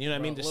Wayne, you know what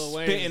I mean? Just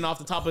spitting off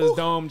the top of his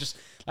dome, just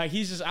like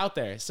he's just out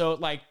there. So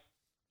like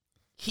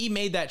he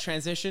made that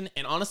transition,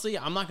 and honestly,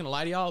 I'm not gonna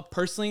lie to y'all.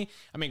 Personally,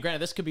 I mean, granted,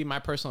 this could be my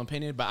personal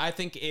opinion, but I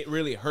think it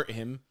really hurt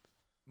him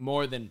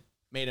more than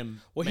made him.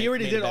 Well, he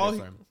already did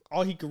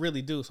all he could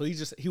really do. So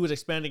he was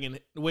expanding in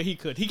the way he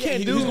could. He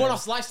was going off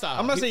his lifestyle.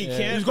 I'm not saying he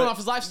can't. He was going off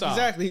his lifestyle.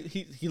 Exactly.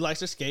 He likes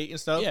to skate and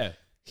stuff. Yeah.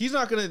 He's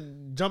not gonna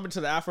jump into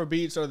the Afro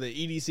beats or the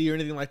EDC or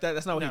anything like that.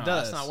 That's not what he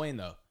does. That's not Wayne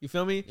though. You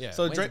feel me? Yeah.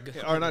 So Wayne's Drake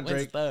or not Wayne's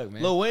Drake, a thug,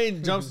 man. Lil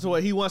Wayne jumps into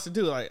what he wants to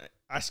do. Like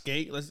I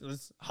skate.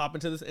 Let's hop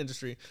into this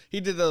industry. He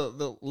did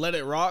the Let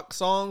It Rock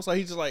song. So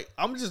he's just like,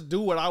 I'm just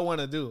do what I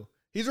want to do.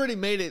 He's already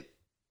made it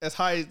as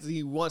high as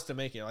he wants to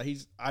make it. Like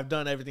I've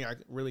done everything I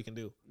really can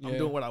do. I'm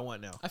doing what I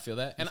want now. I feel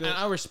that, and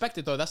I respect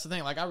it though. That's the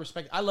thing. Like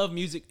I love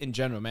music in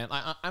general, man.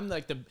 I'm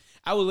like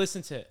I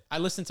listen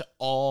to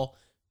all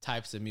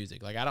types of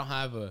music. Like I don't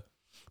have a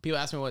people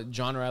ask me what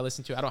genre I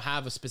listen to. I don't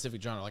have a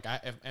specific genre. Like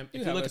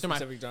if you look at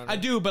genre. I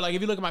do, but like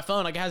if you look at my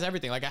phone, like it has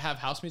everything. Like I have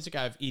house music,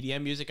 I have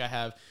EDM music, I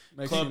have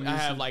club, I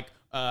have like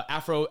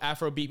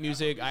Afro beat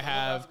music, I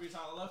have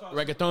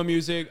reggaeton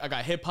music, I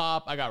got hip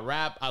hop, I got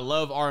rap, I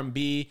love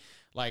R&B.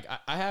 Like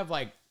I have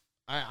like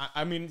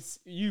I mean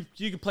you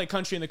could play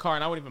country in the car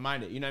and I wouldn't even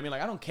mind it. You know what I mean?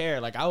 Like I don't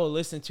care. Like I will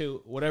listen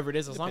to whatever it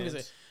is as long as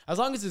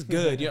it's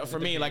good. You know, for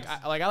me, like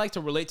I like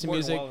to relate to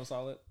music.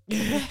 Solid.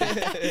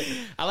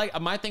 I like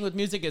my thing with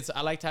music is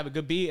I like to have a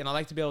good beat and I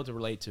like to be able to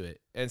relate to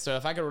it. And so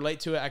if I can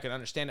relate to it, I can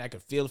understand it, I can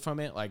feel from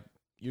it. Like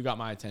you got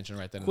my attention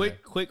right then.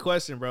 Quick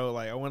question, bro.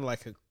 Like I want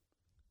like a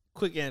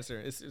quick answer.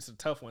 It's a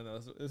tough one though.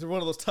 It's one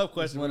of those tough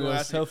questions. We're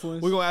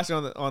gonna ask you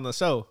on the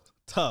show.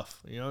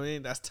 Tough. You know what I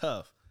mean? That's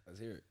tough. Let's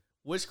hear it.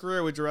 Which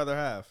career would you rather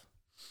have?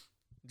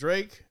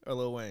 Drake or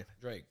Lil Wayne?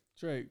 Drake.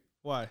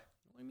 Why? What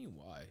do you mean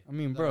why? I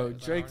mean, bro,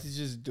 Drake is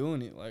just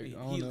doing it. Like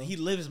he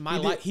lives my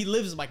life. He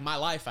lives like my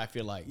life. I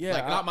feel like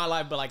not my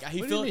life, but like what do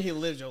you mean he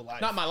lives your life?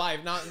 Not my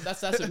life. Not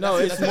that's no.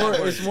 It's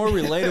more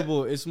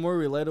relatable. It's more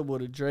relatable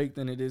to Drake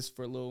than it is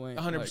for Lil Wayne.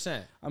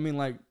 100%. I mean,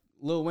 like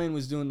Lil Wayne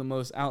was doing the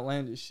most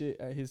outlandish shit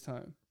at his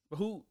time. But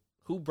who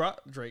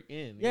brought Drake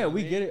in? Yeah,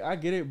 we get it. I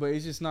get it, but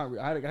it's just not.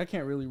 I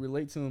can't really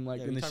relate to him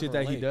like in the shit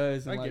that he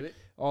does. And, I get it.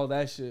 All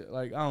that shit.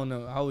 Like I don't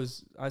know.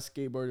 I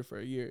skateboarded for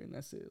a year and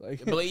that's it.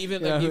 Like, but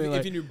even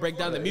like, if you break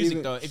down the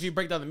music though, if you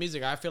break down the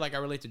music, I feel like I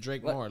relate to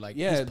Drake more. Like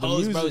his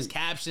pose, bro, his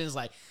captions,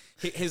 like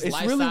his it's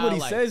lifestyle. It's really what he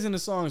says in the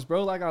songs,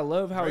 bro. Like I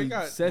love how he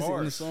says it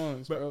in the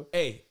songs, bro.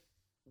 Hey.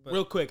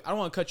 Real quick, I don't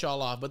want to cut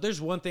y'all off, but there's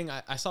one thing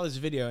I saw this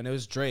video and it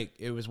was Drake.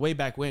 It was way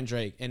back when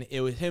Drake, and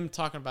it was him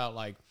talking about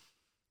like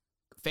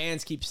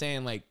fans keep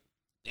saying like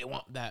they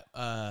want that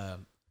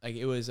like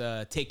it was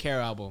a Take Care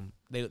album.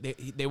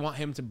 They want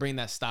him to bring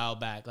that style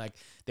back. Like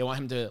they want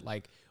him to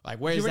like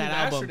where's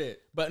that album?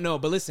 But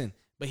listen,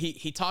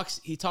 he talks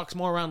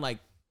more around like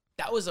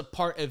that was a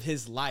part of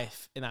his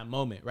life in that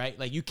moment, right?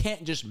 Like you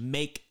can't just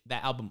make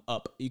that album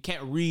up. You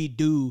can't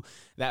redo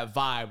that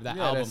vibe, that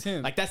album. That's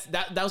him. Like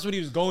that was what he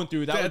was going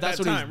through. That's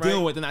what he was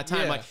dealing with in that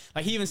time. Yeah.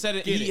 Like he even said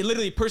it. He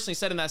literally personally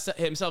said in that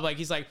himself. Like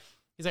he's like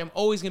I'm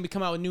always gonna be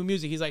coming out with new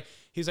music. He's like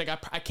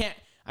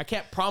I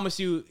can't promise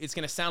you it's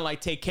gonna sound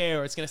like Take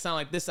Care or it's gonna sound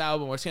like this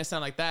album or it's gonna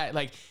sound like that.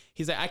 Like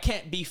he's like I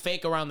can't be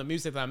fake around the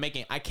music that I'm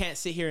making. I can't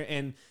sit here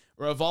and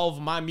revolve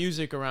my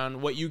music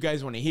around what you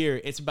guys want to hear.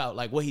 It's about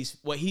like what he's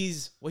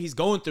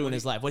going through in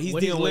his life, what he's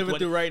dealing with,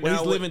 through right now, what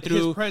he's living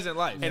through his present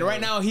life. And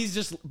right now he's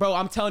just, bro,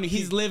 I'm telling you,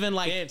 he's living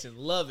like dancing,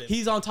 loving.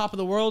 He's on top of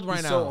the world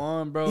right now. So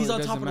on, bro. He's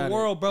on top of the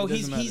world, bro.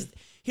 He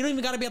don't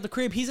even got to be at the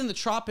crib. He's in the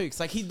tropics.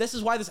 Like this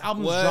is why this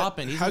album is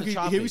dropping. He's in the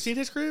tropics. Have you seen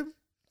his crib?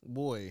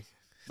 Boy.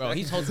 Bro,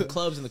 he's holding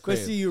clubs in the crib.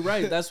 But see, you're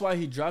right. That's why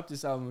he dropped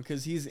this album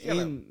because he's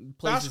in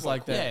places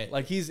like that. Yeah.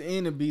 Like he's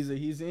in Ibiza.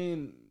 He's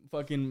in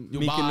fucking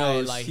Dubai,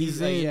 Mykonos. like,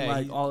 he's in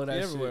like all of that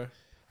everywhere.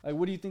 shit. Like,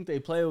 what do you think they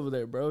play over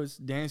there, bro? It's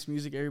dance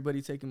music.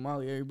 Everybody taking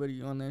Molly.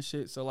 Everybody on that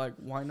shit. So like,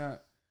 why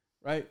not?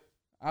 Right?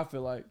 I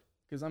feel like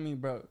because I mean,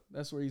 bro,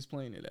 that's where he's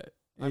playing it at.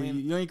 I mean,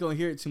 you ain't gonna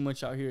hear it too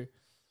much out here.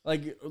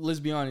 Like,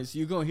 let's be honest.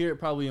 You're going to hear it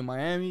probably in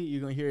Miami.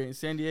 You're going to hear it in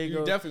San Diego.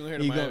 You're definitely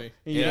going to hear it in Miami.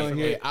 You're going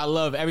to hear it. I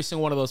love every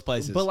single one of those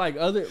places. But like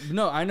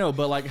no, I know.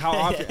 But like how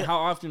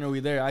often are we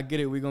there? I get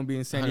it. We're going to be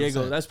in San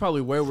Diego. 100%. That's probably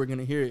where we're going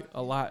to hear it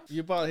a lot.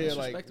 You probably hear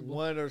like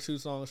one or two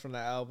songs from the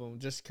album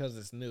just because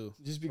it's new.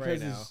 Just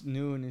because it's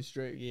new and it's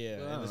straight. Yeah,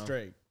 and it's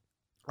straight.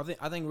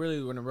 I think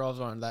really when it revolves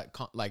on that,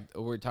 like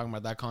we're talking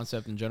about that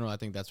concept in general, I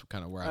think that's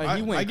kind of where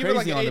he went give crazy it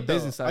like on an the 8,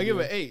 business side. I give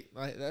it 8.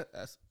 Like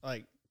that's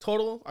like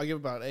total. I give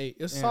it about 8.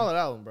 It's a solid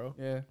album, bro.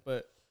 Yeah,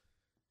 but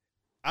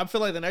I feel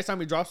like the next time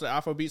he drops an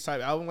Afrobeats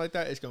type album like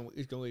that, it's gonna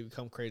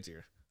become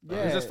crazier.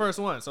 Yeah, it's his first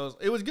one, so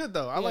it was good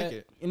though. I like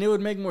it, and it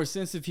would make more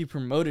sense if he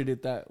promoted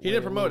it that way. He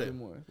didn't promote it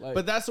more. Like,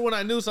 but that's when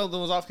I knew something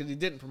was off because he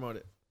didn't promote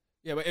it.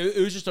 Yeah, but it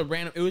was just a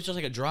random. It was just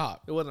like a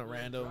drop. It wasn't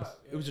random.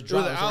 It was a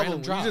drop. It was an album.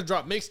 Random drop. You just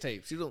drop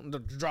mixtapes. You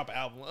don't drop an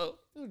album. Oh,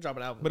 you drop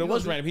an album. But it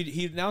was random.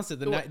 He announced it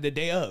the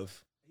day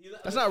of.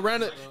 That's not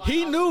random.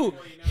 He knew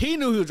he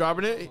was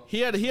dropping it.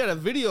 He had a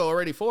video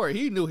already for it.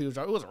 He knew he was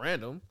dropping it. It wasn't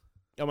random.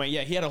 I mean,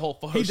 yeah, he had a whole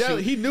photo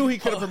shoot. He knew he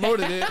could have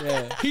promoted it.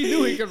 Yeah. He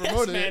knew he could have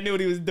promoted This man it. knew what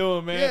he was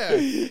doing, man.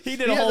 Yeah. He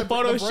did a whole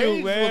photo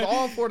shoot, man. Was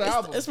all for the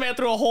album. This man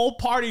threw a whole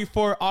party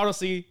for,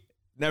 honestly,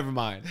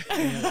 Nevermind.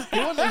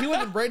 He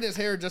wasn't braiding his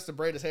hair just to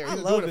braid his hair. He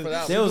was doing it for the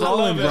album. They was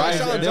all in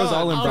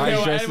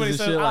bride dresses and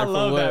shit. I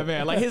love that, what?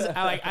 man.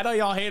 Like I know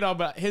y'all hate on,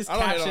 but his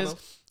captions,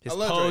 his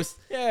posts.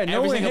 Yeah,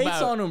 no one hates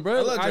about, on him,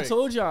 bro. I Drake.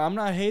 told y'all, I'm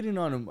not hating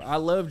on him. I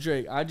love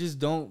Drake. I just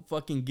don't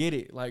fucking get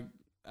it. Like,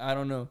 I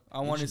don't know.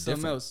 I wanted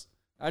something else.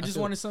 I just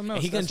wanted something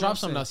else. He can drop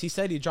something else. He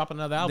said he'd drop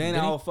another album. Then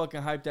I'll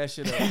fucking hype that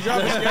shit up. He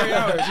dropped Scary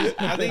Hours.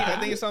 I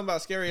think it's something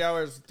about Scary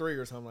Hours 3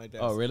 or something like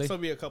that. Oh, really? So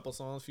it'll be a couple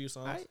songs, few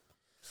songs.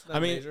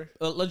 I mean,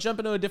 let's jump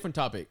into a different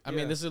topic. I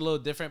mean, this is a little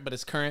different, but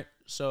it's current.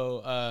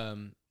 So,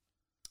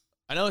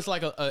 I know it's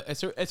like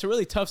it's a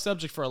really tough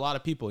subject for a lot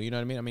of people. You know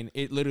what I mean? I mean,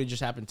 it literally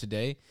just happened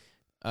today.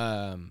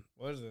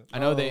 What is it? I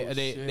know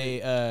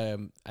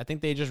I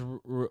think they just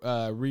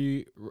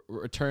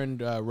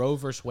returned Roe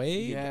versus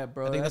Wade. Yeah,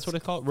 bro. I think that's what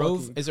it's called.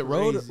 Rove. Is it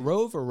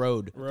Rove or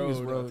Road?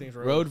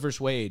 Road Versus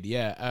Wade.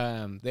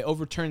 Yeah. They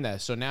overturned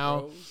that. So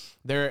now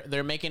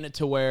they're making it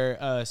to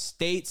where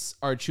states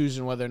are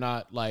choosing whether or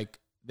not like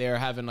they're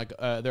having like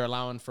they're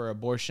allowing for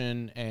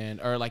abortion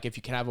or like if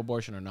you can have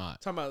abortion or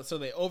not. Talking about, so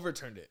they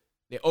overturned it.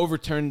 They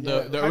overturned the How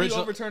original. do you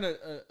overturn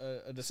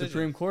a decision?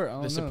 Supreme Court. I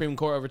don't know. Supreme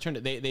Court overturned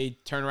it. They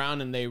turned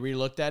around and they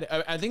re-looked at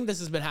it. I think this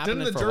has been happening.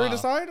 Didn't the for jury a while.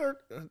 decide, or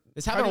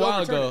This happened a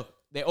while ago.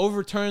 They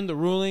overturned the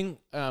ruling.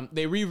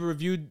 They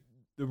re-reviewed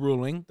the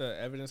ruling, the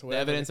evidence,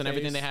 and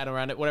everything they had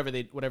around it. Whatever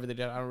they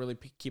did. I don't really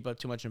keep up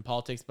too much in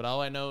politics, but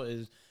all I know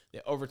is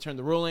they overturned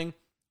the ruling,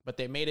 but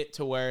they made it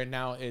to where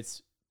now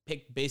it's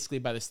picked basically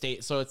by the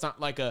state. So it's not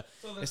like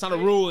it's not a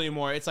rule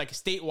anymore. It's like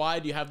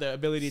statewide. You have the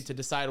ability to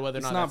decide whether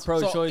or not it's not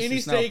pro-choice. So any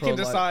state can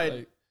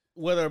decide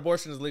whether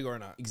abortion is legal or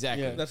not.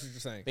 Exactly. Yeah. That's what you're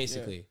saying.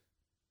 Basically. Yeah.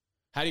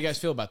 How do you guys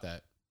feel about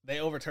that? They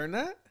overturned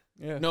that?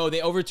 Yeah. No,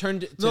 they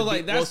overturned it.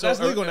 That's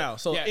legal now.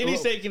 So any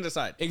state can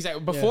decide.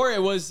 Exactly. Before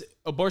it was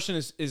abortion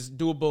is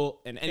doable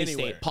in any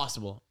state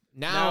possible.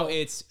 Now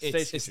it's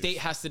a state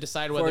has to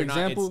decide whether or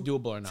not it's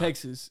doable or not.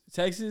 Texas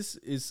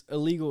is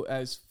illegal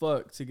as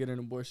fuck to get an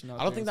abortion.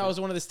 I don't think that was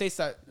one of the states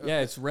that.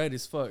 Yeah, it's red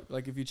as fuck.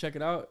 Like if you check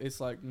it out, it's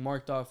like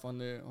marked off on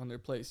their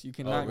place. You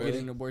cannot get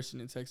an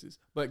abortion in Texas,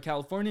 but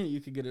California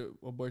you could get an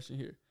abortion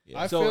here.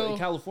 Yeah. So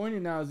California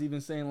now is even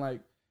saying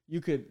like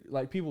you could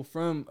like people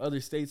from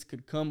other states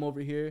could come over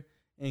here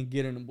and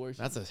get an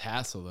abortion. That's a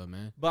hassle though,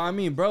 man. But I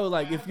mean, bro,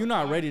 like if you're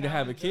not ready to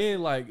have a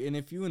kid, like, and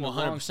if you in the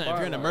 100%, if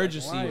you're in an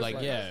emergency,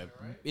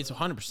 it's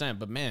 100%.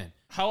 But man,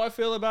 how I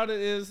feel about it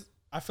is,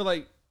 I feel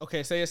like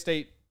okay, say a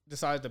state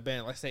decides to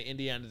ban, let's say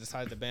Indiana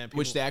decides to ban people,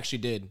 which they actually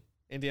did.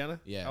 Indiana,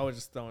 yeah. I was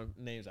just throwing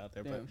names out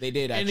there, but they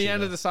did. Actually,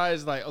 Indiana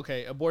decides like,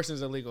 okay, abortion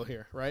is illegal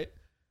here, right?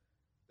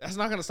 That's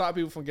not going to stop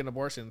people from getting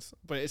abortions,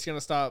 but it's going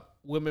to stop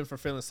women from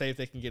feeling safe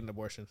they can get an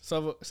abortion.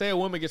 So, say a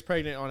woman gets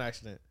pregnant on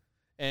accident,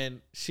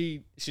 and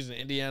she's in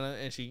Indiana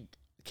and she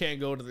can't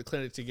go to the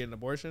clinic to get an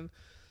abortion.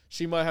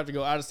 She might have to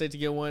go out of state to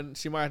get one.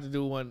 She might have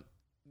to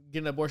get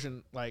an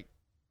abortion like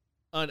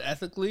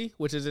unethically,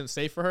 which isn't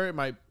safe for her. It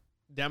might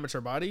damage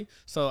her body.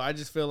 So I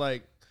just feel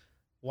like,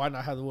 why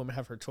not have the woman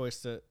have her choice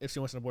to if she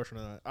wants an abortion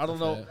or not? I don't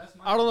know.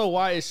 I don't know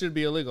why it should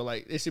be illegal.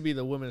 Like it should be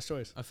the woman's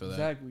choice. I feel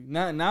exactly.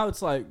 Now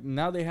it's like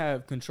now they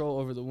have control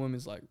over the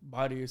woman's like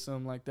body or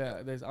something like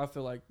that. I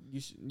feel like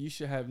you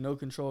should have no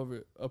control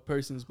over a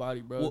person's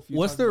body, bro. Well,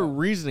 what's their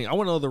reasoning? I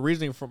want to know the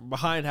reasoning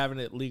behind having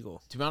it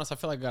legal. To be honest, I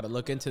feel like I got to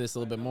look into this a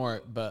little bit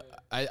more. But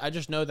I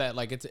just know that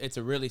like it's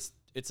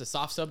a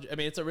soft subject. I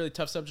mean, it's a really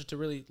tough subject to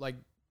really like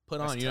put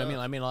on. You know what I mean?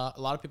 I mean, a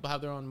lot of people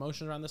have their own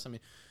emotions around this. I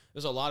mean,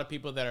 there's a lot of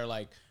people that are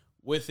like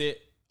with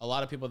it, a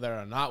lot of people that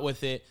are not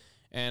with it,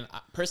 and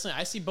personally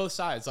I see both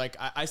sides. Like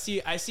I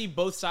see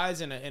both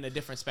sides in a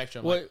different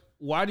spectrum.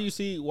 Why do you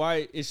see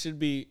why it should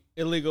be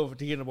illegal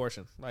to get an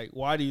abortion? Like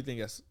why do you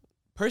think that's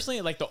personally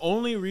like the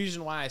only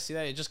reason why I see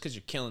that is just because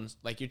you're killing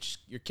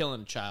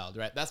killing a child,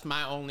 right? That's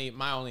my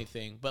only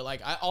thing. But like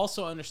I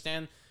also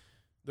understand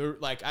the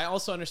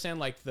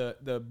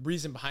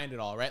reason behind it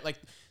all, right?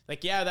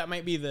 Like yeah, that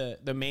might be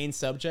the main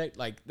subject.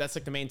 Like that's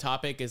like the main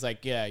topic is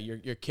like, yeah,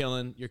 you're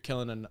killing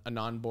a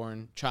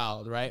non-born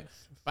child, right?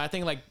 But I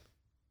think like,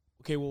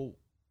 okay, well,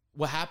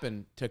 what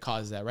happened to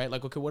cause that, right?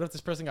 Like, okay, what if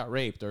this person got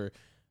raped, or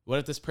what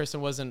if this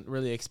person wasn't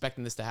really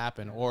expecting this to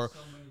happen, or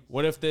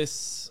what if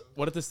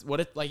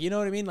like, you know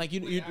what I mean? Like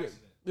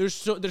there's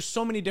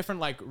so many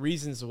different like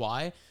reasons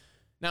why.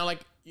 Now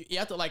like you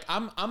have to like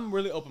I'm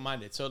really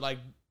open-minded, so like,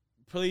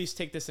 please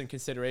take this in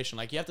consideration.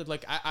 Like you have to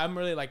like, I'm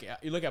really like,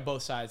 you look at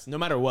both sides, no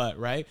matter what,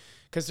 right?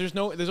 Because there's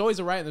always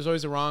a right and there's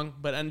always a wrong,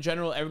 but in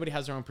general, everybody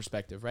has their own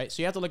perspective, right?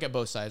 So you have to look at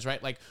both sides,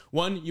 right? Like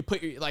one, you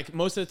put like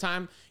most of the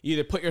time, you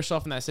either put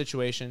yourself in that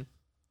situation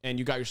and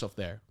you got yourself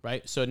there,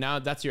 right? So now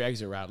that's your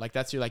exit route. Like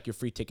that's your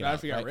free ticket out,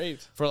 if you got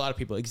raped. For a lot of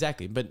people,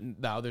 exactly. But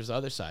now there's the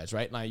other sides,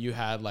 right? Like you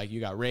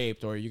got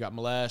raped or you got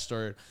molested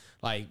or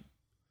like,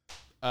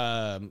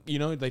 you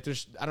know, like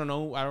there's, I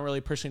don't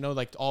really personally know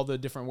like all the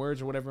different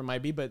words or whatever it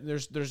might be, but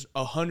there's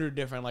 100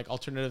 different like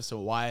alternatives to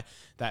why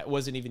that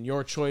wasn't even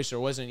your choice or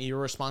wasn't your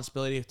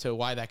responsibility to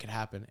why that could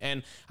happen.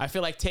 And I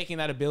feel like taking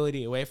that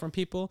ability away from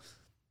people,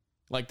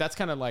 like that's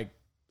kind of like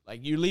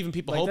you're leaving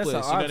people hopeless. You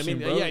know what I mean?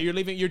 Bro. Yeah,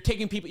 you're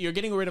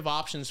getting rid of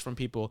options from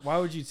people. Why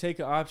would you take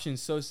an option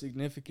so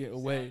significant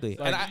away? Exactly.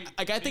 Like,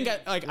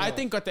 and I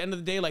think at the end of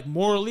the day, like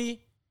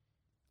morally,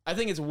 I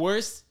think it's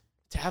worse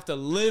to have to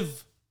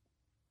live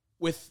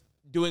with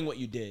doing what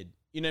you did.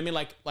 You know what I mean?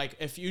 Like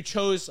if you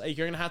chose, like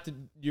you're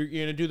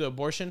gonna do the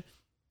abortion,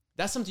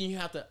 that's something you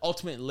have to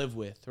ultimately live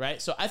with,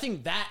 right? So I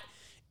think that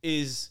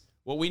is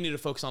what we need to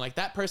focus on. Like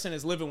that person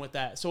is living with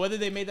that. So whether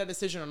they made that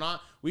decision or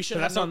not, we should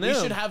have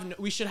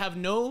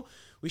no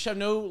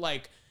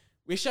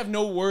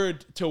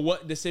word to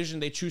what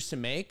decision they choose to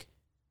make,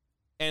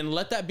 and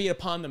let that be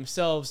upon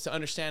themselves to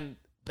understand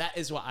that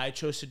is what I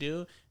chose to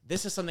do.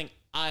 This is something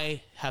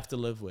I have to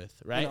live with,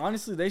 right? And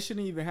honestly, they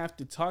shouldn't even have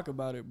to talk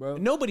about it, bro.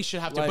 Nobody should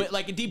have to, but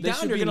like deep there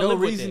down, should you're be gonna no live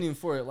with it. reasoning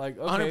for it. Like,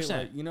 okay, 100%.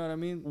 like, you know what I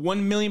mean?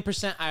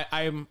 1,000,000%.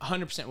 I am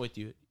 100% with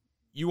you.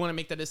 You want to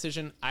make that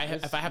decision.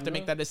 If I have to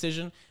make that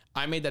decision,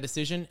 I made that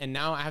decision, and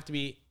now I have to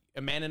be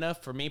a man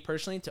enough for me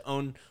personally to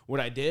own what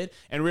I did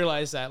and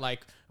realize that,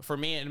 like, for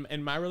me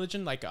in my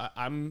religion, like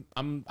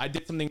I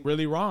did something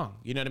really wrong.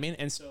 You know what I mean?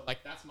 And so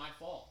like that's my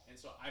fault. And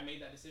so I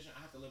made that decision.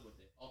 I have to live with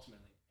it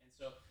ultimately. And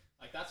so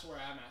like that's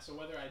where I'm at. So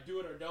whether I do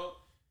it or don't,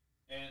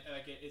 and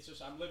like it's just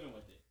I'm living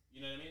with it.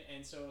 You know what I mean?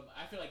 And so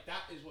I feel like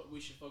that is what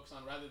we should focus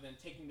on rather than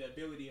taking the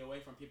ability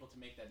away from people to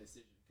make that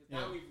decision. Because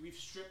now we've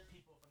stripped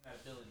people from that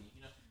ability.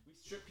 You know, we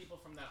strip people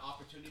from that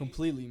opportunity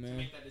completely, man, to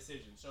make that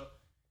decision. So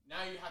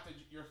now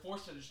you're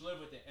forced to just live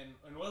with it. And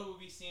what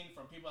will we seen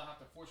from people that have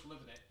to force to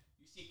live with it?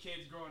 You see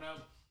kids growing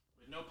up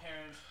with no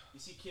parents. You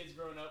see kids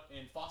growing up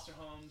in foster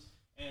homes,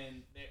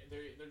 and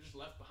they're just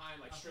left behind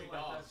like stray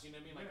dogs. You know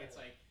what I mean? Like it's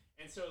like,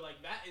 and so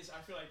like that is,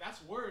 I feel like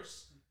that's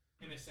worse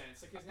in a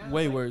sense. Like, now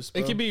way like, worse.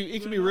 Bro. It can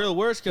be real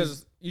worse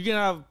because you can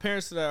have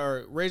parents that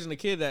are raising the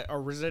kid that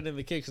are resenting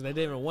the kid because they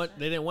didn't want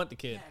the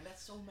kid. Yeah,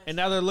 that's so messed and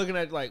now they're looking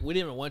at like we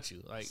didn't even want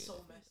you. Like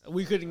so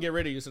we couldn't get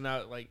rid of you. So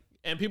now like.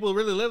 And people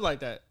really live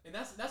like that. And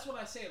that's what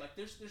I say. Like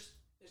there's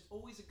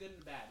always a good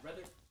and a bad.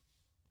 Whether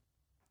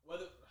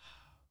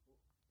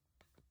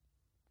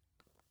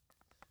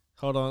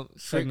Hold on.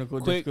 Technical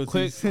quick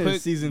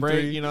difficulties. Season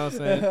break, 3. You know what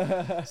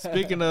I'm saying?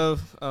 Speaking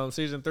of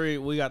season 3,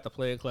 we got the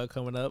Player Club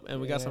coming up, and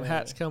we got some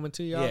hats coming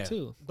to y'all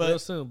too, real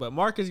soon. But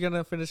Mark is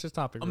gonna finish his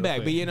topic. I'm back,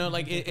 quick. But you know,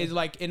 like it's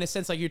like in a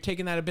sense, like you're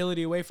taking that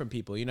ability away from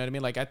people. You know what I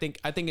mean? Like I think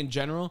in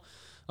general.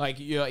 Like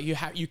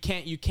you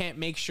can't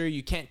make sure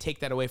you can't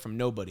take that away from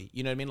nobody.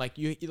 You know what I mean?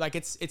 Like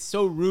it's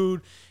so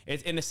rude.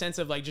 It's in the sense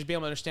of like just being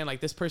able to understand like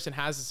this person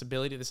has this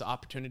ability, this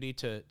opportunity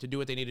to do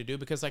what they need to do.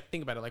 Because like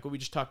think about it, like what we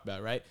just talked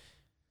about, right?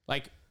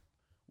 Like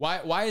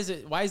why is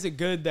it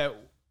good that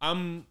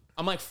I'm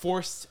like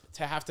forced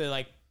to have to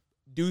like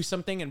do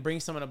something and bring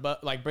someone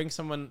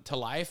to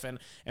life and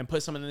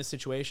put someone in this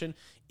situation,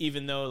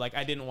 even though like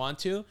I didn't want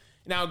to.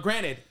 Now,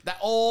 granted, that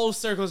all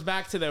circles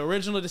back to the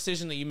original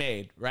decision that you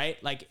made,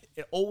 right? Like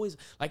it always,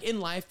 like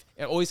in life,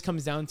 it always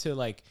comes down to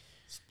like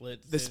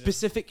the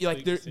specific,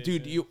 like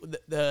dude,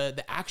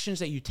 the actions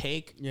that you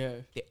take,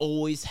 they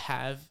always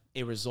have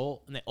a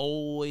result, and they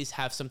always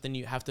have something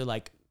you have to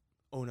like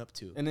own up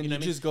to. And then you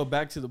just go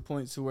back to the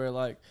point to where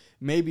like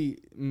maybe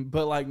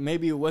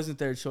it wasn't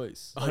their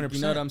choice. Like, 100%.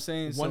 You know what I'm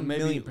saying? So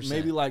maybe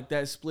 1,000,000%. like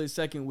that split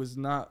second was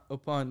not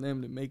upon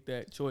them to make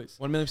that choice.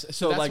 1,000,000%.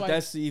 So like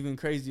that's the even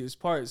craziest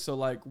part. So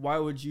like why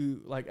would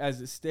you like as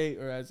a state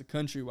or as a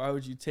country, why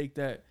would you take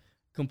that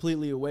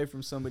completely away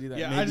from somebody that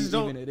maybe I just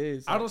don't, even it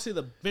is? Like, I don't see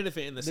the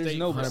benefit in the there's state.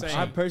 No, I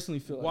saying, personally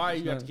feel like why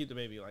you have to keep the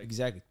baby like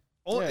exactly.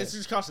 Oh, it's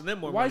just costing them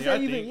more why money. Is that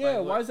I even? think. Yeah,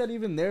 like, why is that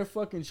even their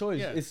fucking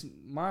choice? Yeah. It's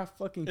my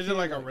fucking. Is kid. it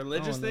like a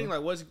religious thing?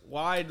 Know. Like,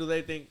 why do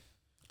they think?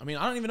 I mean,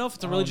 I don't even know if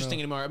it's a religious thing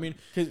anymore. I mean,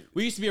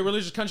 we used to be a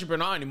religious country, but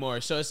not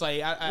anymore. So it's like,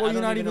 you're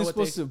not even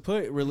supposed to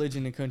put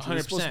religion in country. 100%.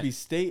 It's supposed to be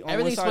state on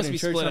one side and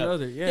church on the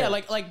other. Yeah,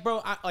 like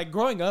bro, like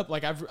growing up,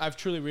 like I've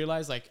truly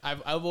realized, like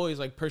I've always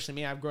like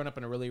personally, I've grown up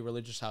in a really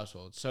religious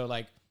household. So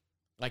like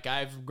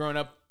I've grown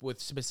up with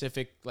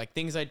specific like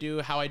things I do,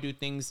 how I do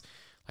things.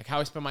 Like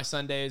how I spend my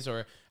Sundays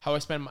or how I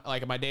spend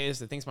like my days,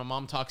 the things my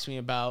mom talks to me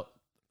about,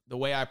 the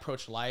way I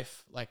approach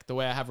life, like the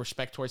way I have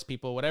respect towards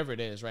people, whatever it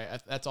is, right?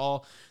 That's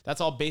all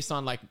based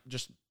on like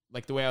just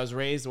like the way I was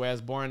raised, the way I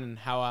was born, and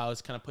how I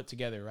was kind of put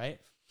together, right?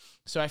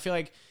 So I feel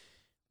like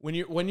when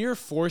you're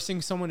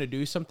forcing someone to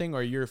do something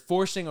or you're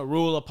forcing a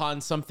rule upon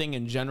something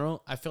in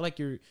general, I feel like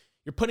you're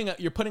putting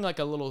like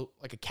a little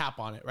like a cap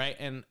on it, right?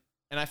 And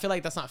I feel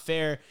like that's not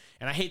fair.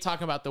 And I hate I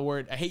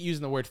hate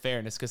using the word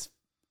fairness because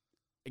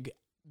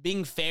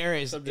being fair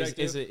is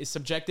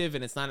subjective,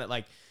 and it's not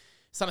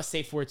a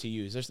safe word to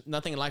use. There's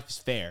nothing in life is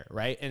fair,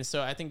 right? And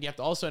so I think you have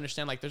to also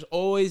understand like there's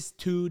always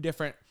two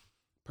different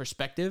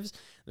perspectives.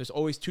 There's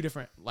always two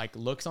different like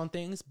looks on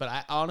things. But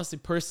I honestly,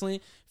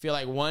 personally feel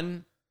like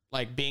one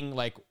like being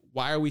like,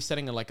 why are we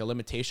setting a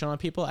limitation on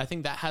people? I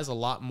think that has a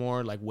lot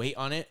more like weight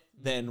on it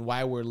than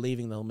why we're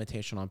leaving the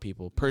limitation on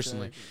people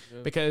personally,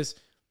 because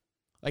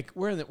like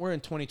we're in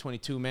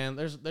 2022, man.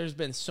 There's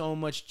been so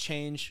much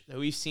change that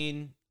we've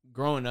seen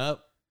growing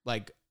up.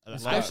 Like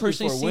I've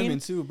personally for seen women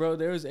too, bro.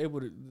 They're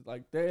able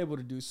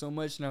to do so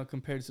much now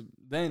compared to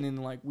then,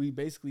 and like we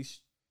basically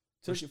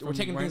we're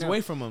taking things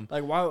away from them.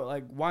 Like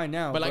why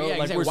now? But bro?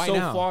 exactly. We're why so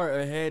now? far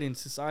ahead in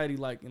society,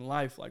 like in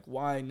life. Like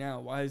why now?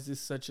 Why is this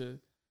such a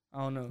I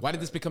don't know. Why did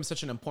this become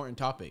such an important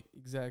topic?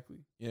 Exactly.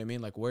 You know what I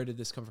mean? Like, where did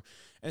this come from?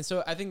 And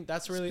so I think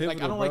that's really pivotal,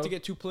 like I don't bro. like to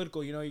get too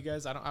political. You know, you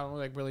guys. I don't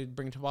like really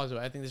bring it to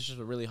positive. I think this is just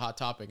a really hot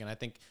topic, and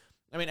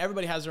I mean,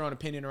 everybody has their own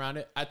opinion around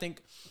it. I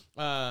think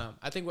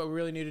what we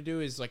really need to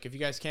do is like, if you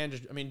guys can,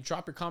 just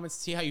drop your comments,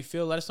 see how you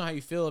feel. Let us know how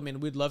you feel. I mean,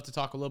 we'd love to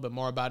talk a little bit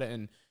more about it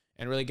and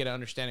really get an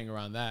understanding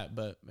around that.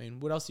 But I mean,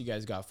 what else you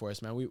guys got for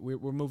us, man?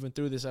 We're moving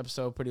through this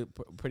episode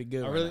pretty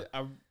good.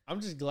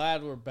 I'm just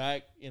glad we're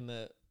back in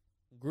the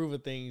groove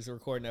of things,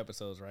 recording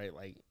episodes, right?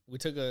 Like we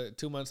took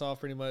 2 months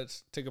off pretty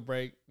much, took a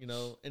break, you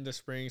know, in the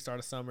spring, start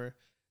of summer.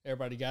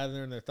 Everybody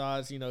gathering their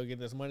thoughts, you know, getting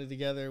this money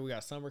together. We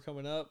got summer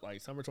coming up, like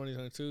summer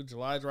 2022.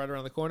 July's right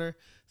around the corner.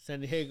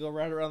 San Diego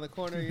right around the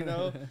corner, you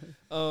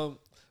know.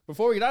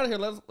 Before we get out of here,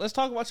 let's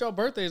talk about y'all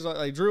birthdays.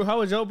 Like Drew, how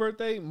was your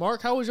birthday?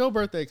 Mark, how was your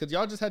birthday? Because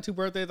y'all just had 2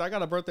 birthdays. I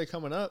got a birthday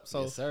coming up.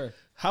 So yes, sir.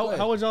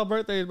 How was y'all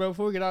birthdays, bro?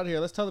 Before we get out of here,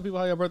 let's tell the people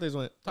how your birthdays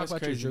went. Talk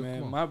about crazy, you, Drew.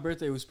 Man. My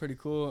birthday was pretty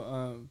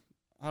cool.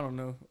 I don't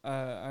know.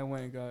 I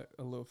went and got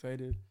a little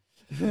faded.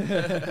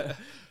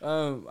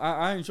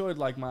 I enjoyed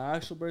like my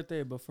actual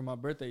birthday, but for my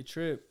birthday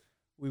trip,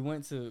 we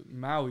went to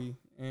Maui,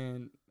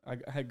 and I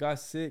had got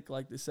sick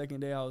like the second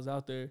day I was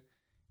out there,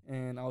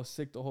 and I was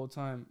sick the whole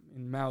time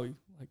in Maui,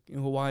 like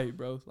in Hawaii,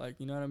 bro. Like,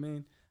 you know what I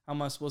mean? How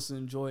am I supposed to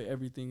enjoy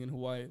everything in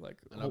Hawaii? Like,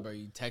 I know, bro.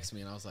 You text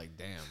me, and I was like,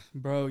 damn.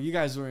 Bro, you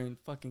guys were in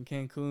fucking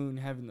Cancun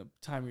having the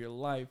time of your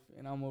life,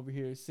 and I'm over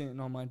here sitting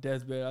on my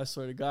deathbed. I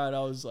swear to God,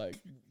 I was like,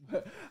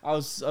 I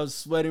was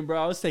sweating,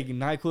 bro. I was taking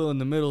NyQuil in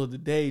the middle of the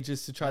day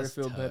just to try to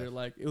feel better.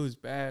 Like, it was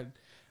bad.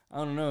 I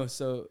don't know.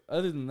 So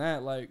other than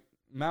that, like,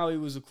 Maui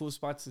was a cool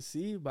spot to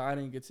see, but I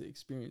didn't get to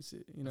experience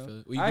it. You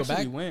know, I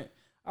actually went.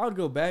 I would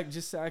go back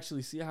just to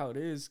actually see how it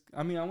is.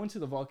 I mean, I went to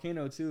the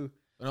volcano too.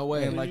 No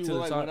way. And like to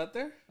the top. Went up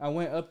there? I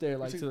went up there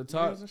like to the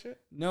top.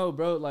 No,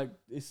 bro. Like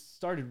it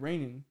started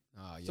raining.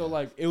 Oh, yeah. So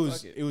like it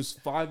was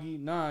foggy.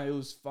 Nah, it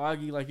was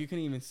foggy. Like you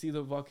couldn't even see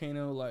the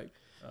volcano. Like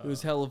it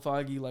was hella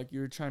foggy. Like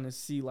you were trying to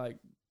see like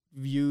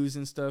views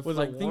and stuff. Was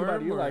like it think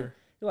about it, warm,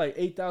 you're like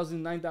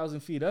 8,000, 9,000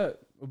 feet up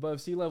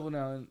above sea level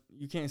now, and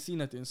you can't see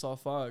nothing. It's all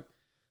fog.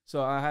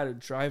 So I had to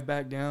drive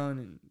back down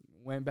and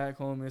went back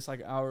home. It's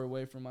like an hour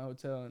away from my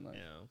hotel, and like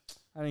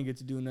I didn't get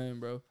to do nothing,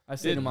 bro. I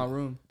stayed in my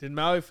room. Did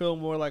Maui feel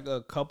more like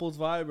a couples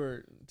vibe,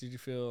 or did you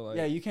feel like?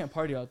 Yeah, you can't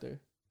party out there.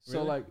 Really?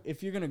 So like,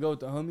 if you're gonna go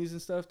with the homies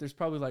and stuff, there's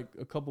probably like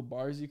a couple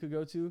bars you could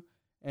go to,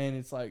 and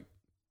it's like,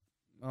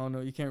 I don't know,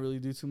 you can't really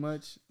do too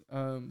much.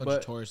 Bunch but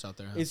of tourists out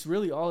there. Huh? It's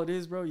really all it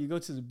is, bro. You go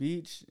to the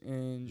beach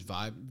and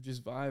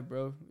just vibe,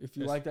 bro. If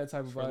you like that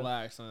type of vibe,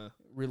 relax, huh?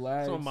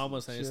 Relax. That's what Mom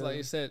was saying. Chill.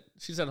 It's like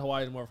she said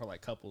Hawaii is more for like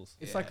couples.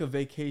 It's like a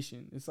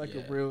vacation. It's like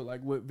a real,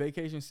 like what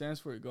vacation stands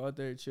for. Go out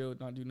there, chill,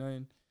 not do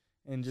nothing,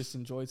 and just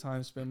enjoy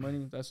time, spend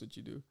money. That's what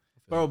you do,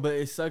 bro. But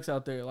it sucks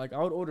out there. Like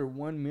I would order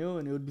one meal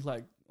and it would be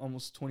like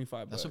almost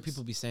 $25. That's what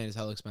people be saying is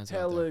hella expensive.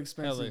 Hella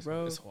expensive,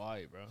 bro. It's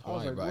Hawaii, bro.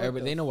 Hawaii, like, bro.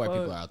 They know why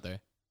people are out there.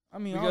 I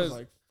mean, I was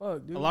like,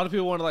 fuck, dude. A lot of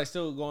people want to like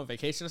still go on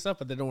vacation and stuff,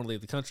 but they don't want to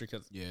leave the country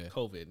because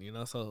COVID, you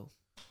know. So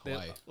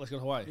let's go to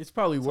Hawaii. It's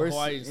probably worse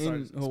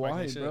in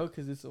Hawaii, bro,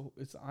 because it's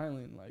an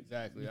island. Like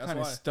exactly, you're kind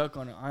of stuck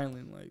on an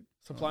island. Like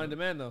supply and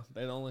demand, though.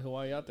 They're the only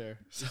Hawaii out there.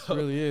 So. It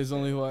really is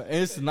only Hawaii, and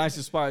it's the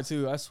nicest spot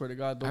too. I swear to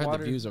God, the water.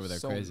 The views over there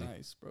so crazy.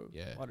 Nice, bro.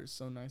 Yeah, water's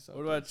so nice.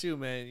 What about you,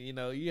 man? You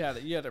know, you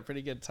had a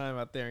pretty good time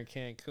out there in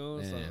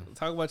Cancun. So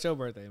talk about your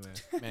birthday,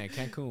 man. Man,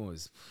 Cancun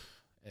was.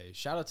 Hey,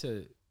 shout out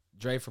to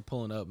Dre for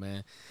pulling up,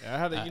 man. Yeah, I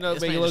had to, make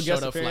a little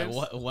guest appearance.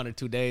 For like 1 or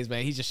 2 days,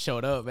 man. He just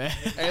showed up, man.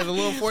 Hey, it's a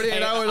little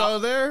 48 hours I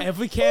was there. If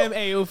we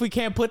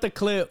can't put the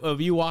clip of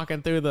you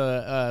walking through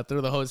the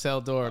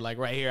hotel door, like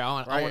right here, I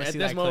want to see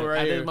that clip. This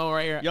moment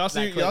right here. Y'all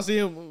see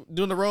him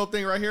doing the road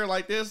thing right here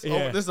like this? Yeah.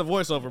 Oh, this is a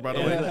voiceover, by the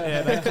way.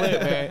 Yeah, that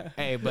clip, man.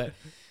 Hey, but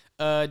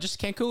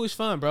just Cancun was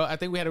fun, bro. I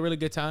think we had a really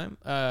good time.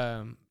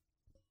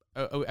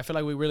 I feel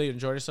like we really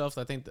enjoyed ourselves.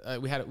 I think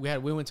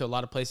we went to a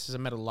lot of places. I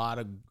met a lot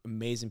of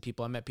amazing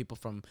people. I met people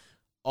from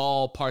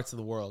all parts of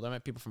the world. I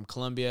met people from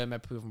Colombia. I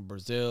met people from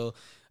Brazil,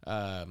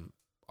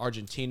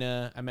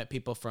 Argentina. I met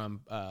people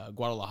from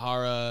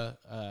Guadalajara,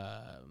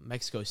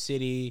 Mexico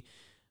City.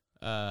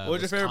 What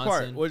was your favorite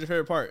part? What was your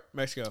favorite part?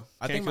 Mexico.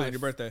 I think your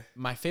birthday.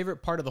 My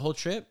favorite part of the whole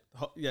trip.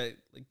 Yeah,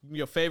 like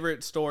your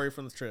favorite story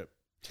from the trip.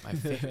 My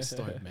favorite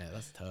story, man,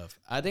 that's tough.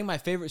 I think my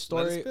favorite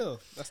story.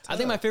 That's tough. I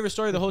think my favorite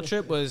story of the whole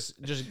trip was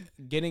just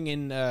getting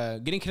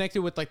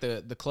connected with like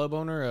the club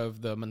owner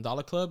of the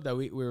Mandala Club that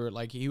we were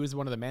like, he was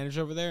one of the managers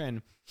over there,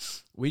 and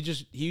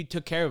he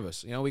took care of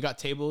us. You know, we got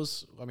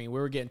tables. I mean, we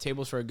were getting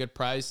tables for a good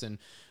price, and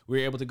we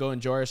were able to go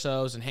enjoy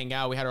ourselves and hang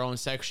out. We had our own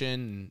section,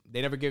 and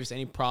they never gave us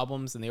any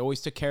problems, and they always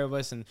took care of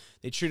us, and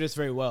they treated us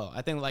very well.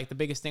 I think like the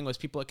biggest thing was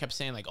people that kept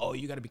saying like, "Oh,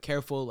 you got to be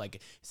careful.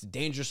 Like it's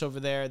dangerous over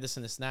there. This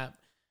and this and that."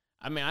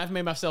 I mean, I've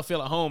made myself feel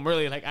at home.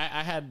 Really, like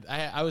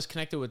I was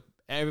connected with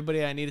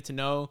everybody I needed to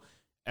know.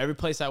 Every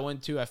place I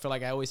went to, I feel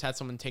like I always had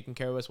someone taking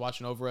care of us,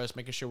 watching over us,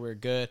 making sure we were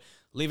good.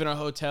 Leaving our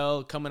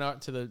hotel, coming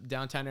out to the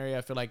downtown area,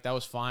 I feel like that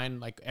was fine.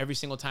 Like every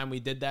single time we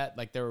did that,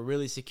 like they were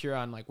really secure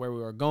on like where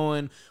we were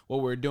going, what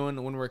we were doing,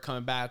 when we were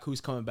coming back, who's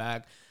coming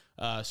back.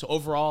 So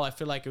overall, I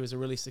feel like it was a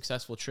really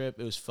successful trip.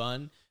 It was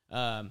fun.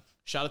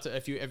 Shout out to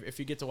if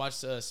you get to watch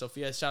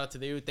Sophia. Shout out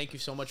to you. Thank you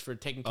so much for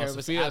taking care of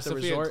us at the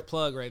resort.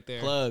 Plug right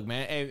there. Plug,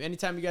 man. Hey,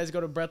 anytime you guys go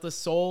to Breathless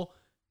Soul,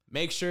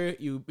 make sure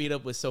you meet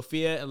up with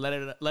Sophia and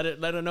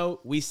let her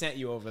know we sent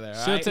you over there.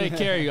 She'll take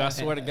care of you. I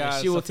swear to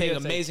God. She will take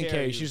amazing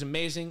care of you. She's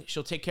amazing.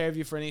 She'll take care of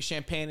you for any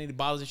champagne, any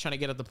bottles you're trying to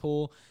get at the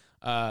pool.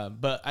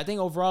 But I think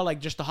overall, like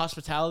just the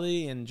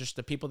hospitality and just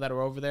the people that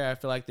are over there, I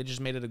feel like they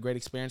just made it a great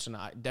experience, and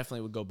I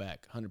definitely would go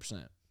back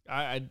 100%.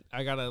 I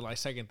gotta like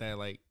second that.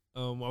 Like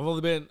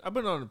I've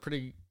been on a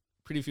pretty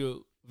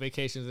few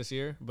vacations this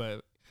year,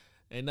 but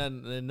ain't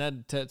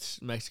nothing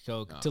touched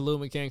Mexico.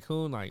 Tulum and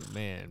Cancun, like,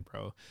 man,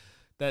 bro.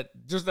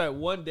 That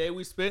one day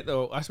we spent,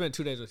 I spent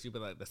 2 days with you,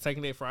 but like the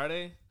second day,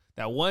 Friday,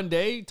 that one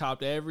day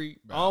topped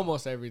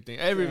almost everything.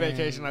 Every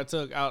vacation I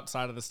took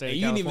outside of the state.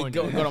 You didn't even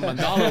go to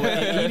Mandala.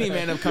 You didn't even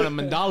end up coming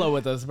to Mandala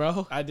with us,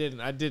 bro. I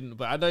didn't.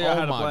 But I know y'all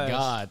had a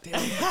blast. Oh my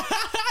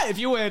god! If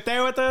you went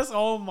there with us,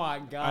 oh my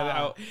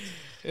god,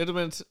 it'd have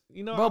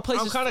been. Bro,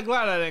 I'm kind of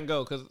glad I didn't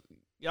go because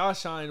y'all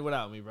shined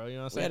without me, bro. You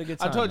know what I'm saying? We had a good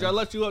time, I told you, I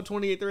left you up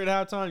 28-3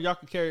 at halftime. Y'all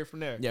could carry it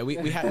from there. Yeah, we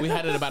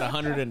had it about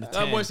 110.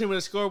 That boy seen with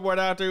a scoreboard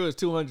out there. It was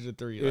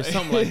 200-3. It was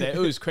something like that. It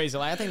was crazy.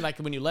 Like I think like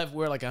when you left, we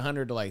were like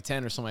 100 to like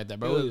 10 or something like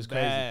that, bro. It was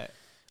crazy. Bad.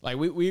 Like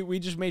we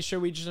just made sure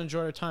we just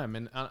enjoyed our time.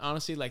 And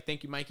honestly, like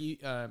thank you, Mikey.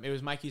 It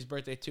was Mikey's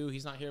birthday too.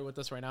 He's not here with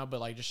us right now, but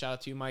like just shout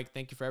out to you, Mike.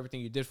 Thank you for everything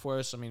you did for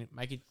us. I mean,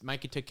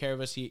 Mikey took care of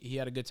us. He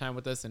had a good time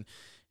with us and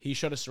he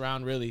showed us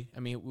around really.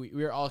 I mean, we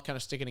were all kind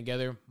of sticking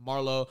together.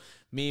 Marlo,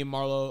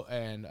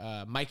 and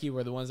Mikey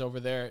were the ones over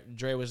there.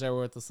 Dre was there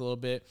with us a little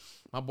bit.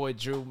 My boy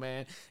Drew,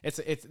 man. It's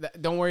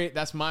don't worry,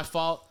 that's my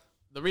fault.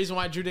 The reason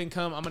why Drew didn't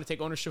come, I'm going to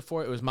take ownership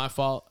for it. It was my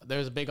fault. There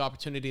was a big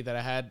opportunity that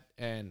I had,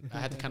 and I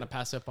had to kind of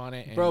pass up on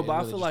it. And bro, but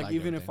really I feel like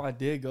even if I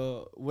did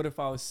go, what if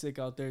I was sick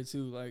out there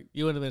too? Like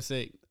you wouldn't have been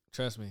sick.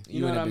 Trust me.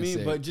 You know what I mean?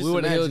 Sick. But just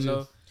imagine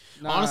though.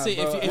 Honestly,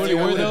 bro, if you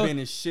were though,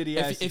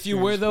 if you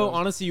were though,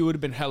 honestly, you would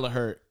have been hella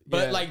hurt.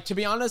 But like to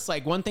be honest,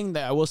 like one thing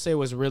that I will say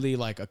was really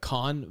like a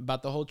con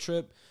about the whole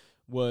trip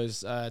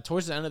was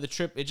towards the end of the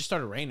trip, it just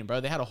started raining, bro.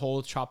 They had a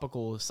whole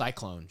tropical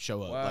cyclone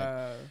show up. Wow.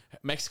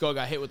 Like Mexico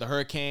got hit with a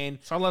hurricane.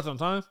 So I left on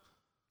time.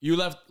 You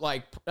left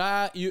like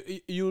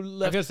you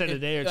left. I guess a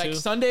day or like two.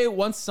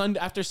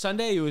 After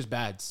Sunday, it was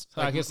bad. So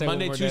like I guess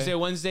Monday, Tuesday,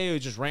 Wednesday, it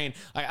was just rain.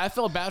 Like I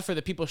felt bad for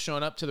the people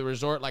showing up to the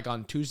resort like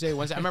on Tuesday,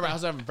 Wednesday. I remember I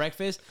was having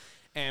breakfast,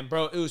 and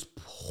bro, it was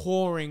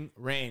pouring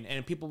rain,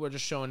 and people were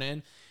just showing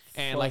in.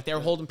 And like they were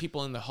holding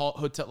people in the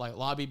hotel like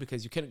lobby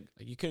because you couldn't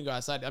go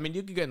outside. I mean,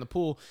 you could get in the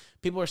pool.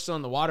 People are still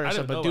in the water and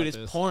stuff, but dude, it's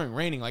pouring,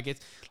 raining. Like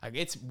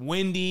it's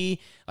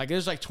windy. Like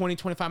there's like 20,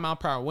 25 mile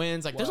per hour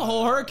winds. Like there's a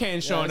whole hurricane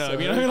showing up.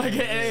 You know, like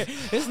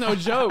it's no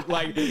joke.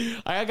 Like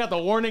I got the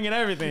warning and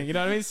everything. You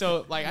know what I mean?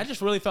 So like I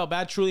just really felt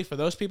bad truly for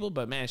those people.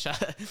 But man,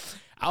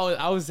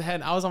 I was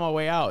on my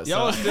way out.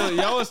 Y'all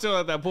was still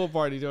at that pool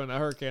party during the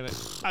hurricane.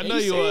 I know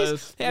you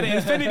was. They had an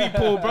infinity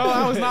pool, bro.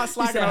 I was not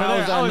slacking over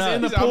there. I was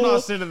in the pool. I'm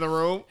not sitting in the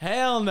room.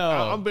 Hell no.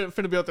 I'm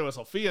finna be up there with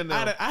Sophia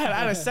now. I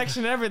had a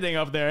section everything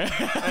up there.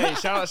 Hey,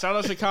 shout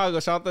out Chicago.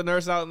 Shout out the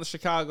nurse out in the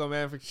Chicago,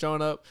 man, for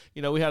showing up.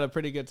 You know, we had a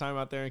pretty good time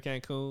out there in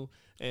Cancun,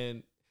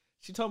 and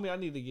she told me I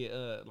need to get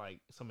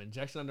like some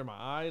injection under my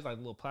eyes, like a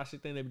little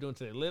plastic thing they be doing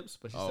to their lips.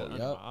 But she said under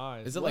my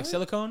eyes. Is it like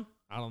silicone?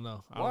 I don't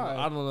know. Why?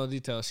 I don't know the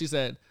details. She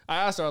said, I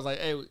asked her, I was like,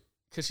 hey,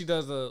 because she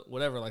does the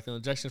whatever, like the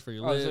injections for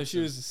your lips. So she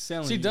was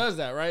selling. She does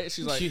that, right?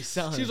 She's like, she's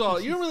all,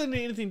 you don't really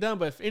need anything done,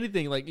 but if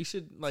anything, like you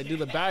should like do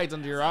the bags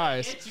under your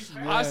eyes.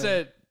 Yeah. I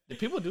said, did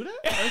people do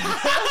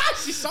that?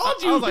 She sold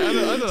you. I was like,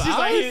 under the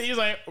eyes? He's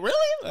like,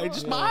 really? Like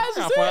just my eyes.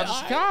 I flew out to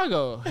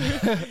Chicago.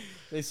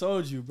 They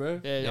sold you, bro.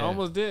 Yeah, you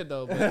almost did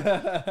though. But,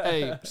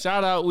 hey,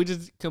 shout out! We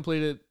just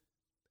completed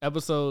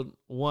episode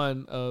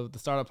 1 of the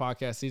Startup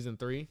Podcast season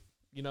 3.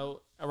 You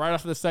know, right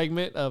off the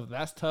segment of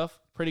That's Tough,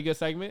 pretty good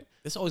segment.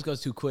 This always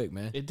goes too quick,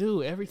 man. It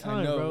do every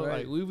time, bro.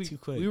 Right? Like too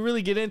quick. We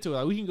really get into it.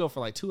 Like we can go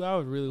for like 2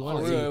 hours. Really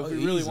want to. If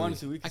we really wanted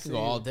to, we could. I can go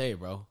all day,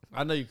 bro.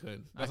 I know you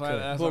could.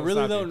 But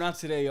really though, not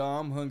today,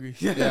 y'all. I'm hungry.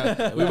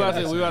 Yeah, we about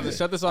to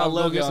shut this off.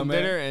 Go get some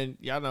man. dinner, and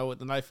y'all know what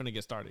the night finna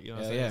get started. You know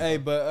what I'm saying? Hey,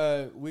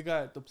 but we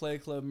got the Play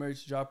Club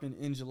merch dropping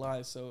in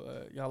July,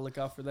 so y'all look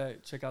out for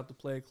that. Check out the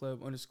Play Club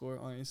 _ on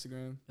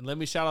Instagram. And let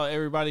me shout out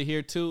everybody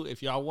here too.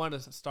 If y'all want a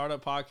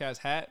Startup Podcast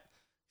hat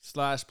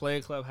 /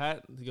 Play Club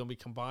hat, it's gonna be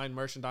combined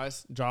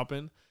merchandise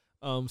dropping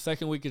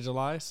second week of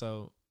July.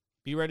 So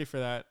be ready for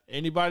that.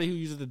 Anybody who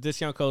uses the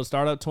discount code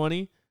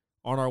Startup20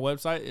 on our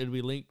website, it'll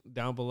be linked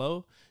down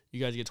below. You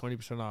guys get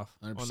 20% off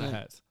 100%. On the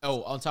hats.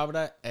 Oh, on top of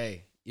that,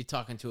 hey, you're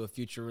talking to a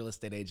future real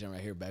estate agent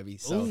right here, baby.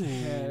 So,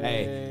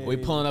 hey, we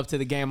pulling up to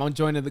the game. I'm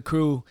joining the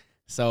crew.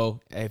 So,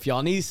 if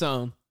y'all need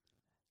some,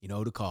 you know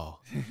who to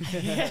call.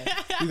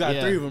 You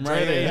got 3 of them,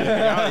 right? Dre the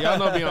agent. Y'all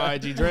know me on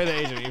IG. Dre the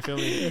agent. You feel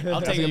me?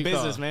 I'll take the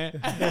business,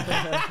 man.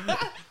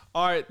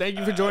 All right. Thank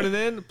you for joining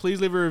in.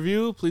 Please leave a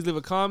review. Please leave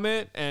a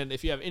comment. And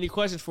if you have any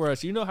questions for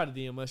us, you know how to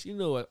DM us. You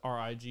know what our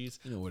IGs.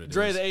 You know what it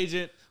Dre is. the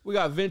agent. We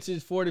got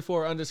Vintage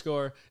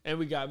 44_, and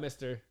we got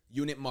Mr.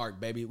 Unit Mark,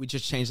 baby. We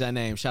just changed that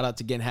name. Shout out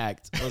to Getting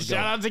Hacked.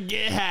 Shout out to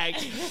Get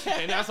Hacked.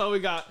 And that's all we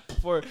got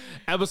for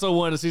episode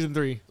 1 of season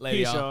 3. Later,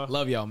 y'all.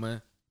 Love y'all,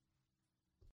 man.